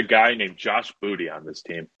 They had a guy named Josh Booty on this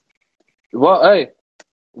team. Well, hey,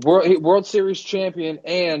 World Series champion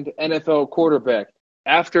and NFL quarterback.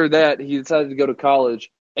 After that, he decided to go to college,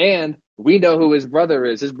 and we know who his brother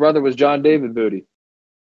is. His brother was John David Booty,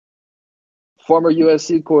 former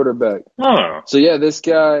USC quarterback. Oh. So, yeah, this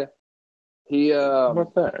guy, he... How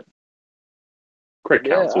about that? Craig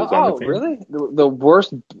Counsell was on the team. Really? The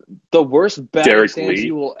worst batting stance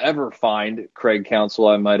you will ever find, Craig Counsell,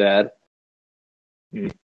 I might add.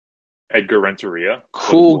 Edgar Renteria.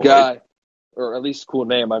 Cool guy. Or at least cool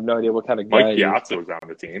name. I have no idea what kind of guy Mike Piazza was on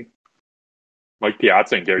the team. Mike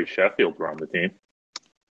Piazza and Gary Sheffield were on the team.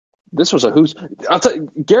 This was I'll tell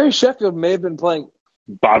you, Gary Sheffield may have been playing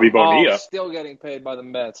Bobby Bonilla. Still getting paid by the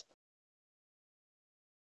Mets.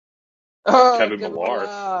 Kevin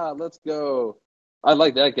Millar. Let's go. I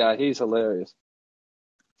like that guy. He's hilarious.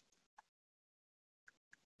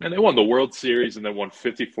 And they won the World Series and they won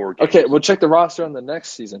 54 games. Okay, we'll check the roster on the next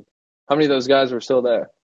season. How many of those guys were still there?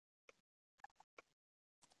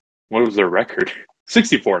 What was their record?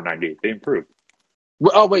 64-98. They improved.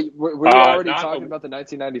 Oh, wait. Were you already talking about the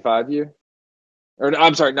 1995 year? Or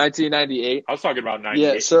I'm sorry, 1998? I was talking about 98.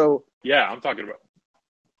 Yeah, so... Yeah, I'm talking about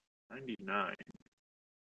 99.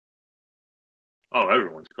 Oh,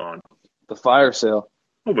 everyone's gone. The fire sale.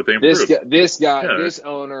 Oh, but they improved. This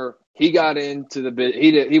owner, he got into the bit.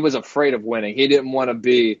 He was afraid of winning. He didn't want to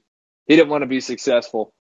be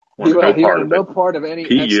successful. He wanted no part of any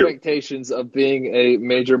expectations of being a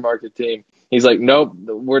major market team. He's like, nope,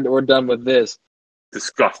 we're done with this.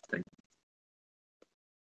 Disgusting.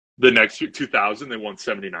 The next year, 2000, they won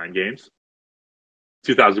 79 games.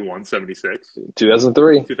 2001, 76.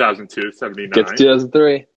 2003. 2002, 79. Gets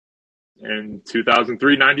 2003. And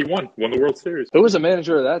 2003, 91. Won the World Series. Who was the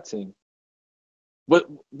manager of that team? But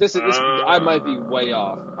this I might be way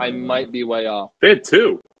off. They had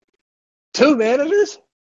two. Two managers?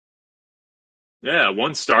 Yeah,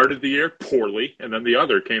 one started the year poorly, and then the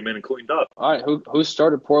other came in and cleaned up. All right, who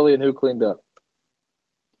started poorly and who cleaned up?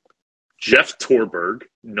 Jeff Torberg,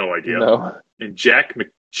 no idea. No. And Jack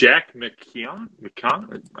McKeon?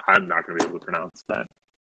 I'm not going to be able to pronounce that.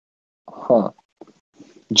 Huh.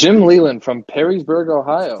 Jim Leland from Perrysburg,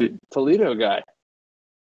 Ohio. Toledo guy.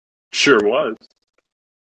 Sure was.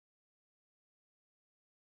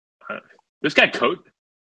 This guy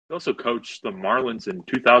also coached the Marlins in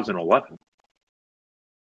 2011.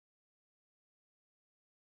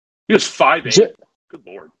 He was 5'8". Good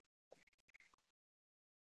Lord.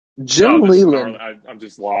 Jim Leland. I'm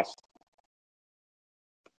just lost.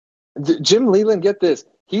 Jim Leland, get this.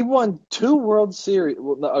 He won 2 World Series.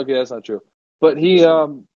 Well, no, okay, that's not true. But he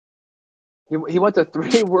went to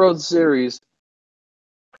 3 World Series.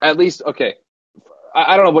 At least, okay.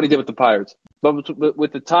 I don't know what he did with the Pirates, but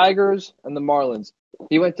with the Tigers and the Marlins,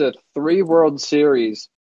 he went to 3 World Series,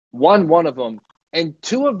 won one of them, and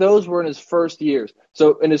 2 of those were in his first years.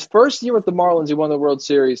 So in his first year with the Marlins, he won the World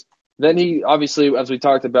Series. Then he, obviously, as we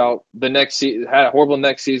talked about, the next had a horrible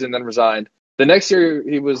next season, then resigned. The next year,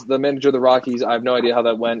 he was the manager of the Rockies. I have no idea how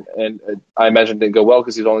that went, and I imagine it didn't go well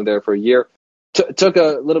because he was only there for a year. Took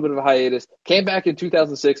a little bit of a hiatus, came back in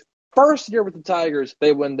 2006. First year with the Tigers,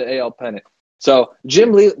 they win the AL pennant. So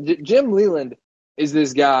Jim Leland is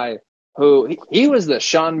this guy who he was the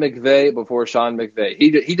Sean McVay before Sean McVay.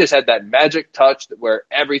 He just had that magic touch where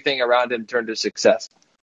everything around him turned to success.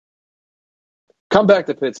 Come back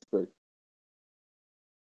to Pittsburgh.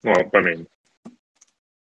 Well, I mean,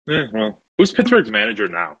 who's Pittsburgh's manager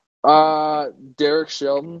now? Derek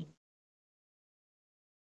Shelton.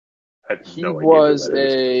 He was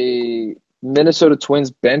a Minnesota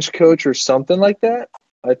Twins bench coach or something like that,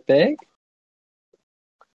 I think.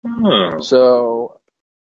 Oh. So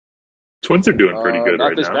Twins are doing pretty good right now.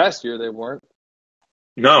 Not this past year, they weren't.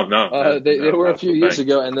 No. They were a few years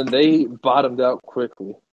ago, and then they bottomed out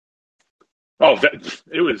quickly. Oh,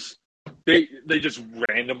 it was they just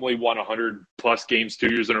randomly won 100+ games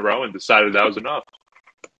 2 years in a row and decided that was enough.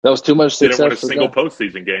 That was too much success. They didn't win a single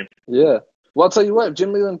postseason game. Yeah. Well, I'll tell you what, if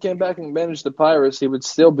Jim Leland came back and managed the Pirates, he would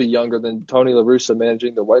still be younger than Tony La Russa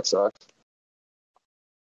managing the White Sox.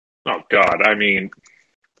 Oh, God. I mean,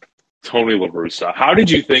 Tony La Russa. How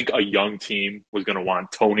did you think a young team was going to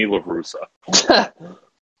want Tony La Russa?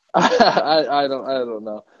 I don't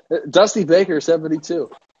know. Dusty Baker,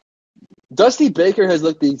 72. Dusty Baker has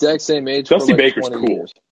looked the exact same age Dusty for like Baker's 20 cool.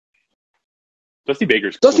 years. Dusty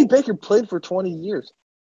Baker's cool. Dusty cool. Baker played for 20 years.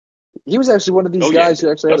 He was actually one of these guys who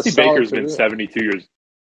actually Dusty had a solid Baker's career. been 72 years.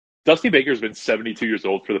 Dusty Baker's been 72 years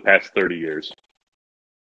old for the past 30 years.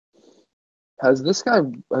 Has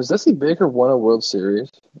Dusty Baker won a World Series?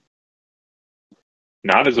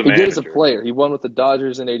 Not as a manager. He did as a player. He won with the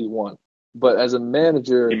Dodgers in 81. But as a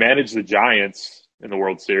manager... He managed the Giants in the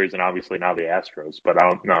World Series and obviously now the Astros. But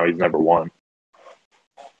he's never won.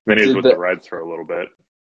 Then he was with the Reds for a little bit.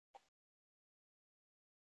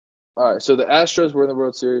 All right, so the Astros were in the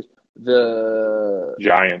World Series. The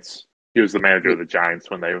Giants. He was the manager of the Giants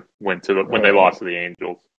when they they lost to the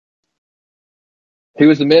Angels. He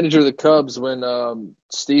was the manager of the Cubs when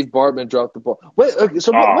Steve Bartman dropped the ball. Wait, okay,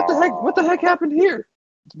 so what the heck? What the heck happened here?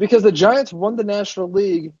 Because the Giants won the National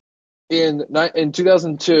League in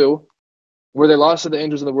 2002, where they lost to the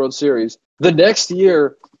Angels in the World Series. The next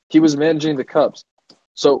year, he was managing the Cubs.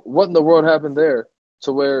 So what in the world happened there?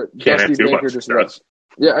 So where Dusty Baker just left?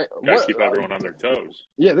 Yeah, gotta keep everyone on their toes.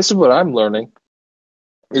 Yeah, this is what I'm learning: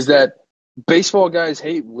 is that baseball guys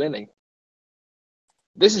hate winning.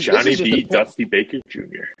 Johnny B. Dusty Baker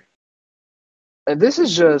Jr. And this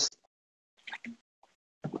is just...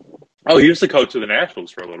 Oh, he was the coach of the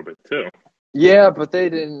Nationals for a little bit, too. Yeah, but they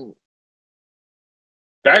didn't...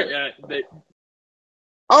 Oh,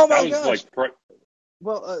 my gosh!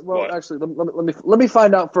 Actually, let me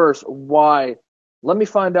find out first why... Let me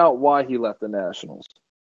find out why he left the Nationals.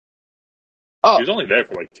 Oh, he was only there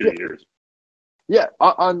for like 2 years. Yeah,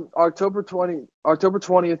 on October 20th,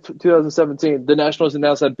 2017, the Nationals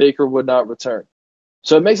announced that Baker would not return.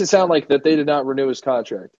 So it makes it sound like that they did not renew his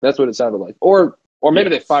contract. That's what it sounded like. Or maybe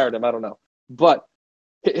they fired him. I don't know. But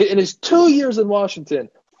in his 2 years in Washington,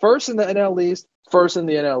 first in the NL East, first in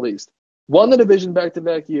the NL East, won the division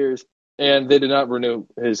back-to-back years, and they did not renew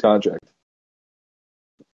his contract.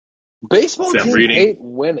 Baseball teams hate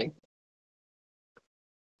winning.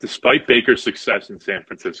 Despite Baker's success in San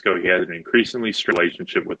Francisco, he has an increasingly strained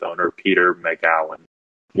relationship with owner Peter McGowan,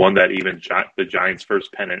 one that even the Giants'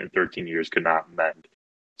 first pennant in 13 years could not mend.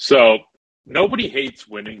 So nobody hates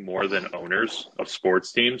winning more than owners of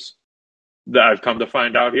sports teams, that I've come to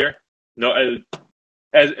find out here. No,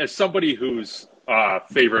 as somebody whose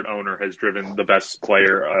favorite owner has driven the best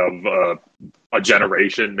player of a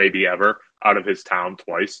generation, maybe ever, out of his town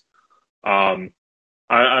twice, I'm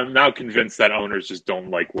now convinced that owners just don't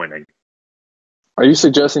like winning. Are you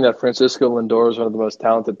suggesting that Francisco Lindor is one of the most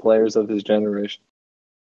talented players of his generation?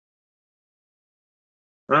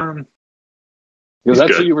 Because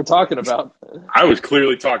that's good. who you were talking about. I was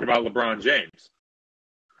clearly talking about LeBron James.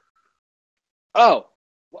 Oh,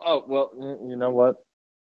 well, you know what?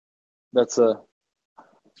 That's a.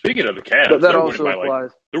 Speaking of the Cavs, But that also applies.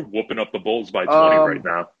 They're whooping up the Bulls by 20 right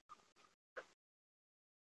now.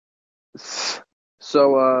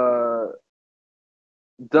 So,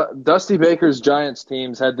 Dusty Baker's Giants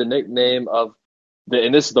teams had the nickname of,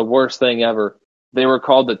 and this is the worst thing ever, they were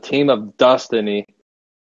called the Team of Destiny.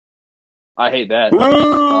 I hate that.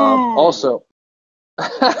 Also,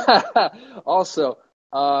 for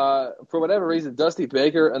whatever reason, Dusty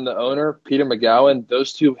Baker and the owner, Peter McGowan,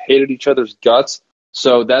 those two hated each other's guts.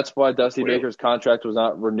 So that's why Dusty Baker's contract was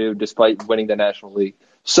not renewed despite winning the National League.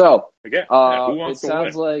 So Again, who wants it to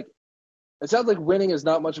sounds win? like winning is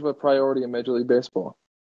not much of a priority in Major League Baseball.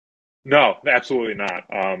 No, absolutely not.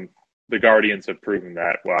 The Guardians have proven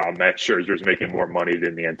that. Wow, Max Scherzer's making more money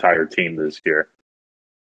than the entire team this year.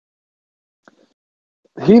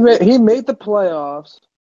 He made the playoffs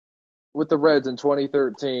with the Reds in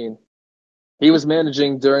 2013. He was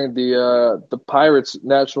managing during the Pirates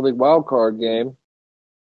National League wild card game.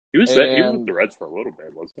 He was with the Reds for a little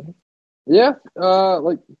bit, wasn't he? Yeah,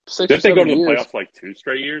 like 6 Didn't or 7 years. they go to the playoffs like 2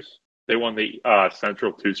 straight years? They won the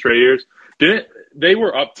Central 2 straight years. They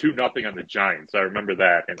were up 2-0 on the Giants. I remember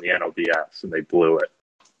that in the NLDS, and they blew it.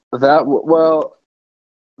 That was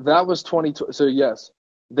 2020. So yes,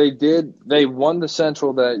 they did. They won the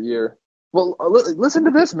Central that year. Well, listen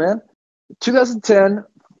to this, man. 2010,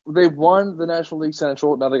 they won the National League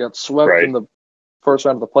Central. Now they got swept in the first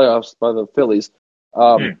round of the playoffs by the Phillies.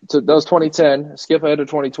 So that was 2010. Skip ahead to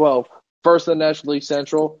 2012. First in the National League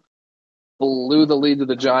Central, blew the lead to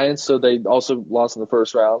the Giants, so they also lost in the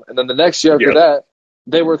first round. And then the next year after that,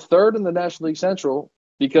 they were third in the National League Central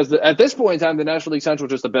because at this point in time, the National League Central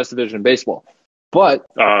was just the best division in baseball. But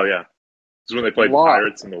this is when they played the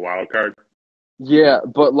Pirates in the wild card. Yeah,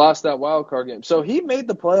 but lost that wild card game. So he made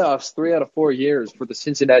the playoffs 3 out of 4 years for the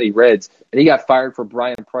Cincinnati Reds, and he got fired for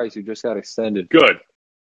Brian Price, who just got extended. Good.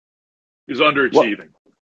 He's underachieving.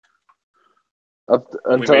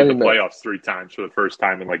 Only made the playoffs 3 times for the first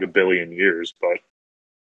time in like a billion years, but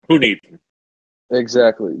who needs him?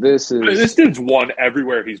 Exactly. This dude's won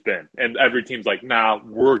everywhere he's been, and every team's like, nah,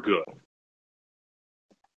 we're good.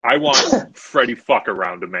 I want Freddie Fuck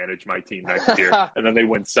around to manage my team next year, and then they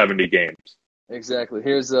win 70 games. Exactly.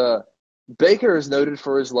 Here's Baker is noted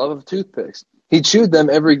for his love of toothpicks. He chewed them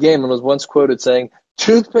every game and was once quoted saying,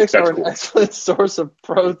 "Toothpicks are an excellent source of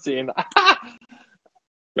protein."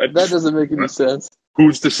 That doesn't make any sense.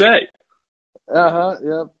 Who's to say?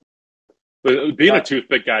 Yep. But being a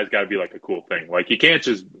toothpick guy's got to be like a cool thing. Like, you can't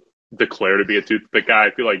just declare to be a toothpick guy.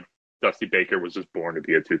 I feel like Dusty Baker was just born to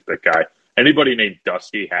be a toothpick guy. Anybody named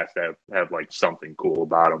Dusty has to have like something cool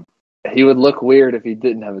about him. He would look weird if he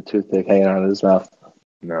didn't have a toothpick hanging out of his mouth.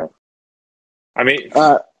 No. I mean,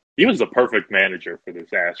 he was the perfect manager for this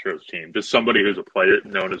Astros team. Just somebody who's a player,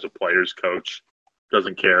 known as a player's coach,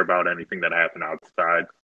 doesn't care about anything that happened outside.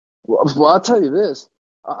 Well, I'll tell you this.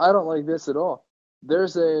 I don't like this at all.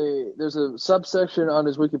 There's a subsection on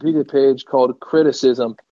his Wikipedia page called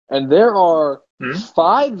criticism, and there are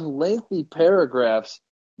 5 lengthy paragraphs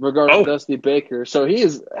regarding Dusty Baker. So he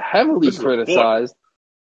is heavily criticized.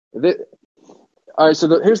 All right,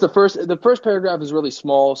 so here's the first. The first paragraph is really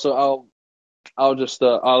small, so I'll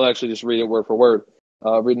actually just read it word for word,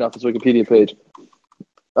 reading off his Wikipedia page.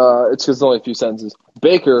 It's because it's only a few sentences.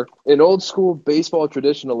 Baker, an old-school baseball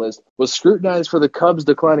traditionalist, was scrutinized for the Cubs'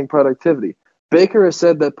 declining productivity. Baker has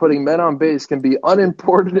said that putting men on base can be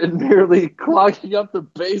unimportant and merely clogging up the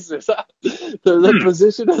bases. The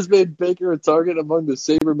position has made Baker a target among the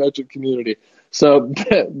sabermetric community. So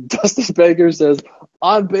Dusty Baker says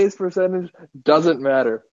on-base percentage doesn't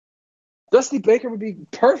matter. Dusty Baker would be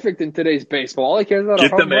perfect in today's baseball. All he cares about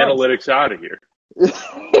get them analytics out of here.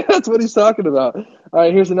 That's what he's talking about. All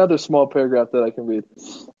right, here's another small paragraph that I can read.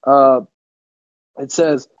 It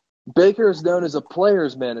says, Baker is known as a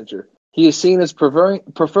player's manager. He is seen as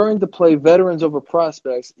preferring to play veterans over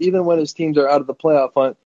prospects, even when his teams are out of the playoff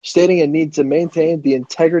hunt stating a need to maintain the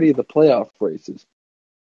integrity of the playoff races.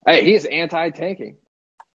 Hey, he is anti-tanking.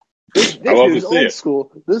 This I love dude to is see old it.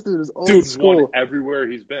 school. This dude is old Dude won school. everywhere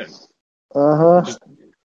he's been. Uh-huh.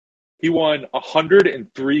 He won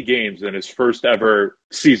 103 games in his first ever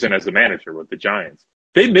season as a manager with the Giants.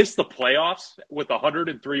 They missed the playoffs with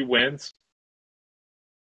 103 wins.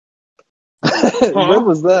 When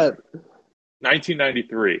was that?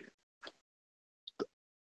 1993.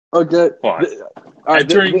 Okay. Hold on. All right,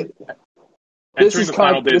 Entering this the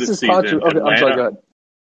final day of the season, okay, I'm sorry, go ahead.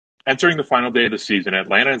 Entering the final day of the season,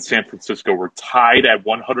 Atlanta and San Francisco were tied at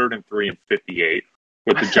 103 and 58,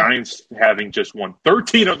 with the Giants having just won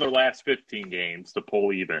 13 of their last 15 games to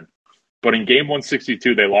pull even. But in game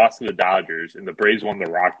 162, they lost to the Dodgers, and the Braves won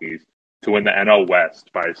the Rockies to win the NL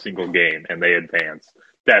West by a single game, and they advanced.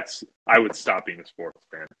 I would stop being a sports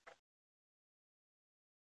fan.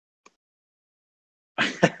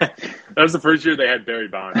 That was the first year they had Barry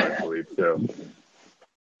Bonds, I believe, too.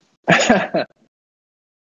 And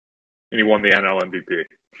he won the NL MVP.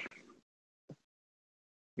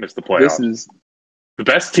 Missed the playoffs. This is the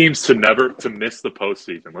best teams to miss the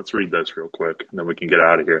postseason. Let's read this real quick, and then we can get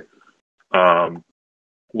out of here.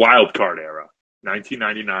 Wild card era: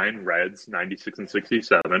 1999 Reds, 96 and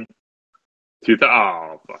 67.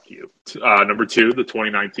 Fuck you. Number 2, the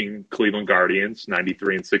 2019 Cleveland Guardians,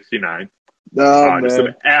 93 and 69. Just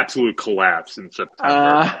an absolute collapse in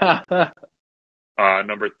September.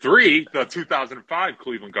 Number 3, the 2005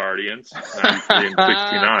 Cleveland Guardians, 93 and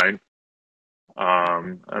 69.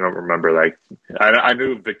 I don't remember that. I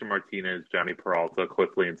knew Victor Martinez, Johnny Peralta,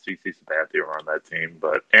 Cliff Lee, and CC Sabathia were on that team,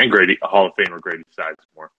 and Grady, Hall of Famer Grady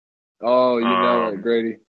Sizemore. Oh, you know it,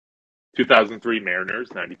 Grady. 2003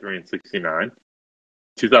 Mariners, 93 and 69.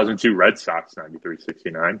 2002 Red Sox,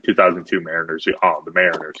 93-69. 2002 Mariners. Oh, the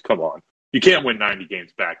Mariners. Come on. You can't win 90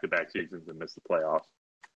 games back-to-back seasons and miss the playoffs.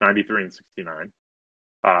 93 and 69.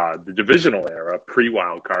 The divisional era,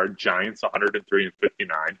 pre-wild card, Giants, 103 and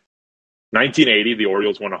 59. 1980, the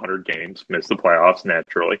Orioles won 100 games, missed the playoffs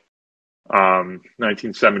naturally.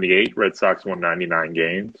 1978, Red Sox won 99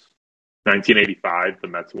 games. 1985, the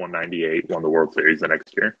Mets won 98, won the World Series the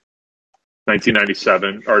next year.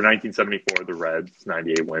 1974, the Reds,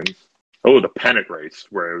 98 wins. Oh, the pennant race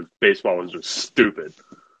where baseball was just stupid.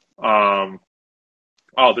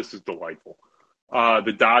 This is delightful.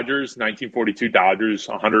 The Dodgers, 1942 Dodgers,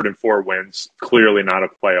 104 wins. Clearly not a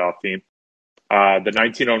playoff team. The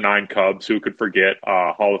 1909 Cubs, who could forget,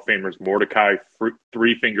 Hall of Famers Mordecai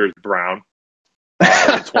Three Fingers Brown,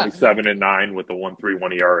 27 and 9 with a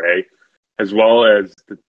 1.31 ERA, as well as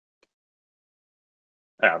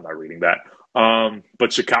I'm not reading that.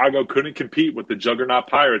 But Chicago couldn't compete with the juggernaut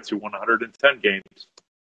Pirates, who won 110 games.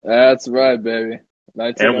 That's right, baby.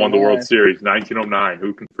 And won the World Series, 1909.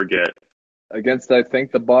 Who can forget? Against, I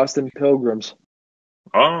think, the Boston Pilgrims.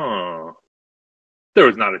 Oh. There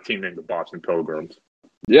was not a team named the Boston Pilgrims.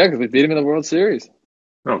 Yeah, because we beat them in the World Series.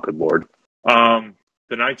 Oh, good Lord.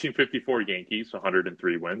 The 1954 Yankees,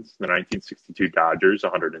 103 wins. The 1962 Dodgers,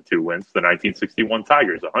 102 wins. The 1961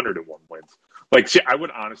 Tigers, 101 wins. I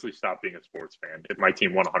would honestly stop being a sports fan if my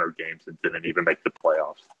team won 100 games and didn't even make the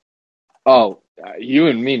playoffs. Oh, you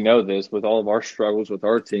and me know this with all of our struggles with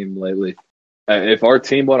our team lately. If our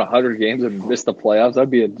team won 100 games and missed the playoffs,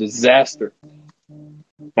 that'd be a disaster.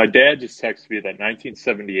 My dad just texted me that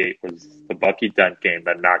 1978 was the Bucky Dent game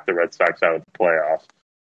that knocked the Red Sox out of the playoffs.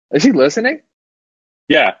 Is he listening?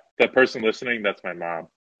 Yeah, that person listening, that's my mom.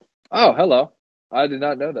 Oh, hello. I did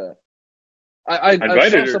not know that. I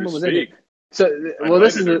invited her to speak.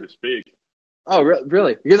 This is to speak. Oh,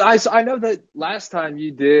 really? Because I know that last time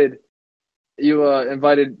you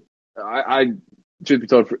invited. Truth be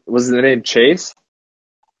told, was the name Chase?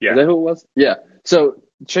 Yeah. Is that who it was? Yeah. So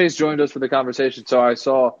Chase joined us for the conversation. So I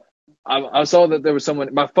saw that there was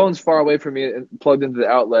someone. My phone's far away from me and plugged into the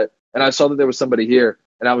outlet, and I saw that there was somebody here,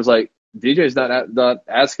 and I was like, DJ's not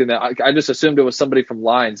asking that. I just assumed it was somebody from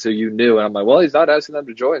Line, so you knew, and I'm like, well, he's not asking them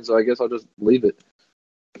to join, so I guess I'll just leave it.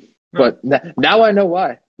 No. But now I know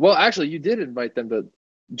why. Well, actually, you did invite them to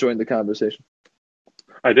join the conversation.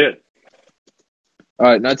 I did. All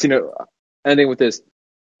right, ending with this.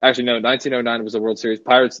 Actually, no, 1909 was the World Series.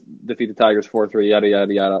 Pirates defeated Tigers 4-3, yada,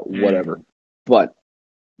 yada, yada, whatever. But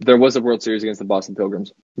there was a World Series against the Boston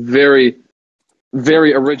Pilgrims. Very,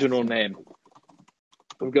 very original name.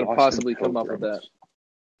 I'm going to possibly come up with that.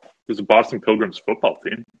 There's a Boston Pilgrims football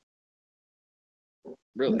team.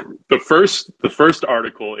 Really? The first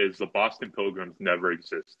article is the Boston Pilgrims never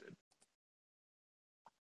existed.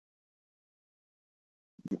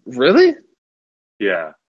 Really?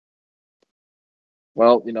 Yeah.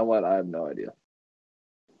 Well, you know what? I have no idea.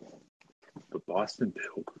 the Boston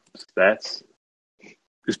Pilgrims.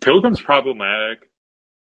 Is Pilgrims problematic?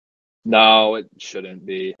 No, it shouldn't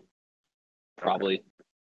be. Probably.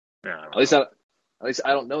 Yeah, At least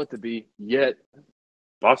I don't know it to be yet.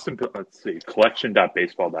 Let's see,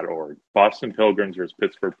 collection.baseball.org. Boston Pilgrims versus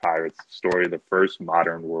Pittsburgh Pirates, the story of the first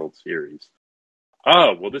modern World Series.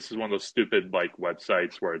 Oh, well, this is one of those stupid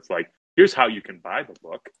websites where it's like, here's how you can buy the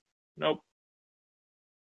book. Nope.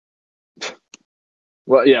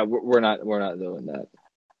 Well, yeah, we're not doing that.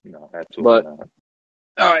 No, absolutely not.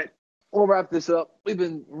 All right, we'll wrap this up. We've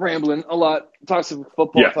been rambling a lot. Talk some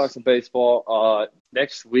football, Yes. talk some baseball.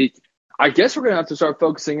 Next week, I guess we're gonna have to start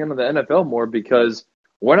focusing in on the NFL more because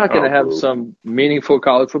we're not gonna have some meaningful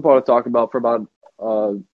college football to talk about for about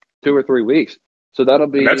 2 or 3 weeks. So that'll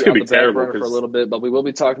be that's gonna on be the back terrible burner for a little bit, but we will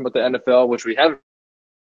be talking about the NFL, which we haven't.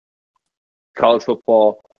 College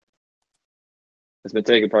football has been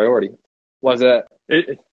taking priority. Why's that?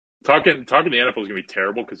 Talking the NFL is gonna be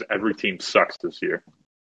terrible because every team sucks this year.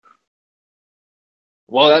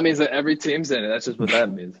 Well, that means that every team's in it. That's just what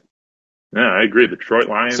that means. Yeah, I agree. The Detroit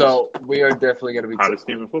Lions. So we are definitely going to be hottest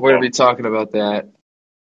team in football. We're going to be talking about that.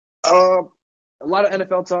 A lot of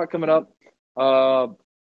NFL talk coming up,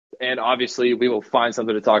 and obviously we will find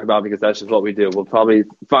something to talk about because that's just what we do. We'll probably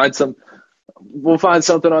find something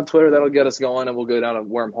on Twitter that'll get us going, and we'll go down a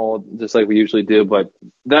wormhole just like we usually do. But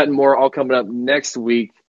that and more all coming up next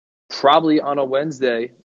week, probably on a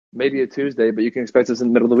Wednesday, maybe a Tuesday. But you can expect us in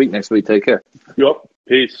the middle of the week next week. Take care. Yep.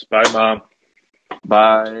 Peace. Bye, Mom.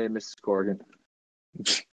 Bye, Mrs. Corrigan.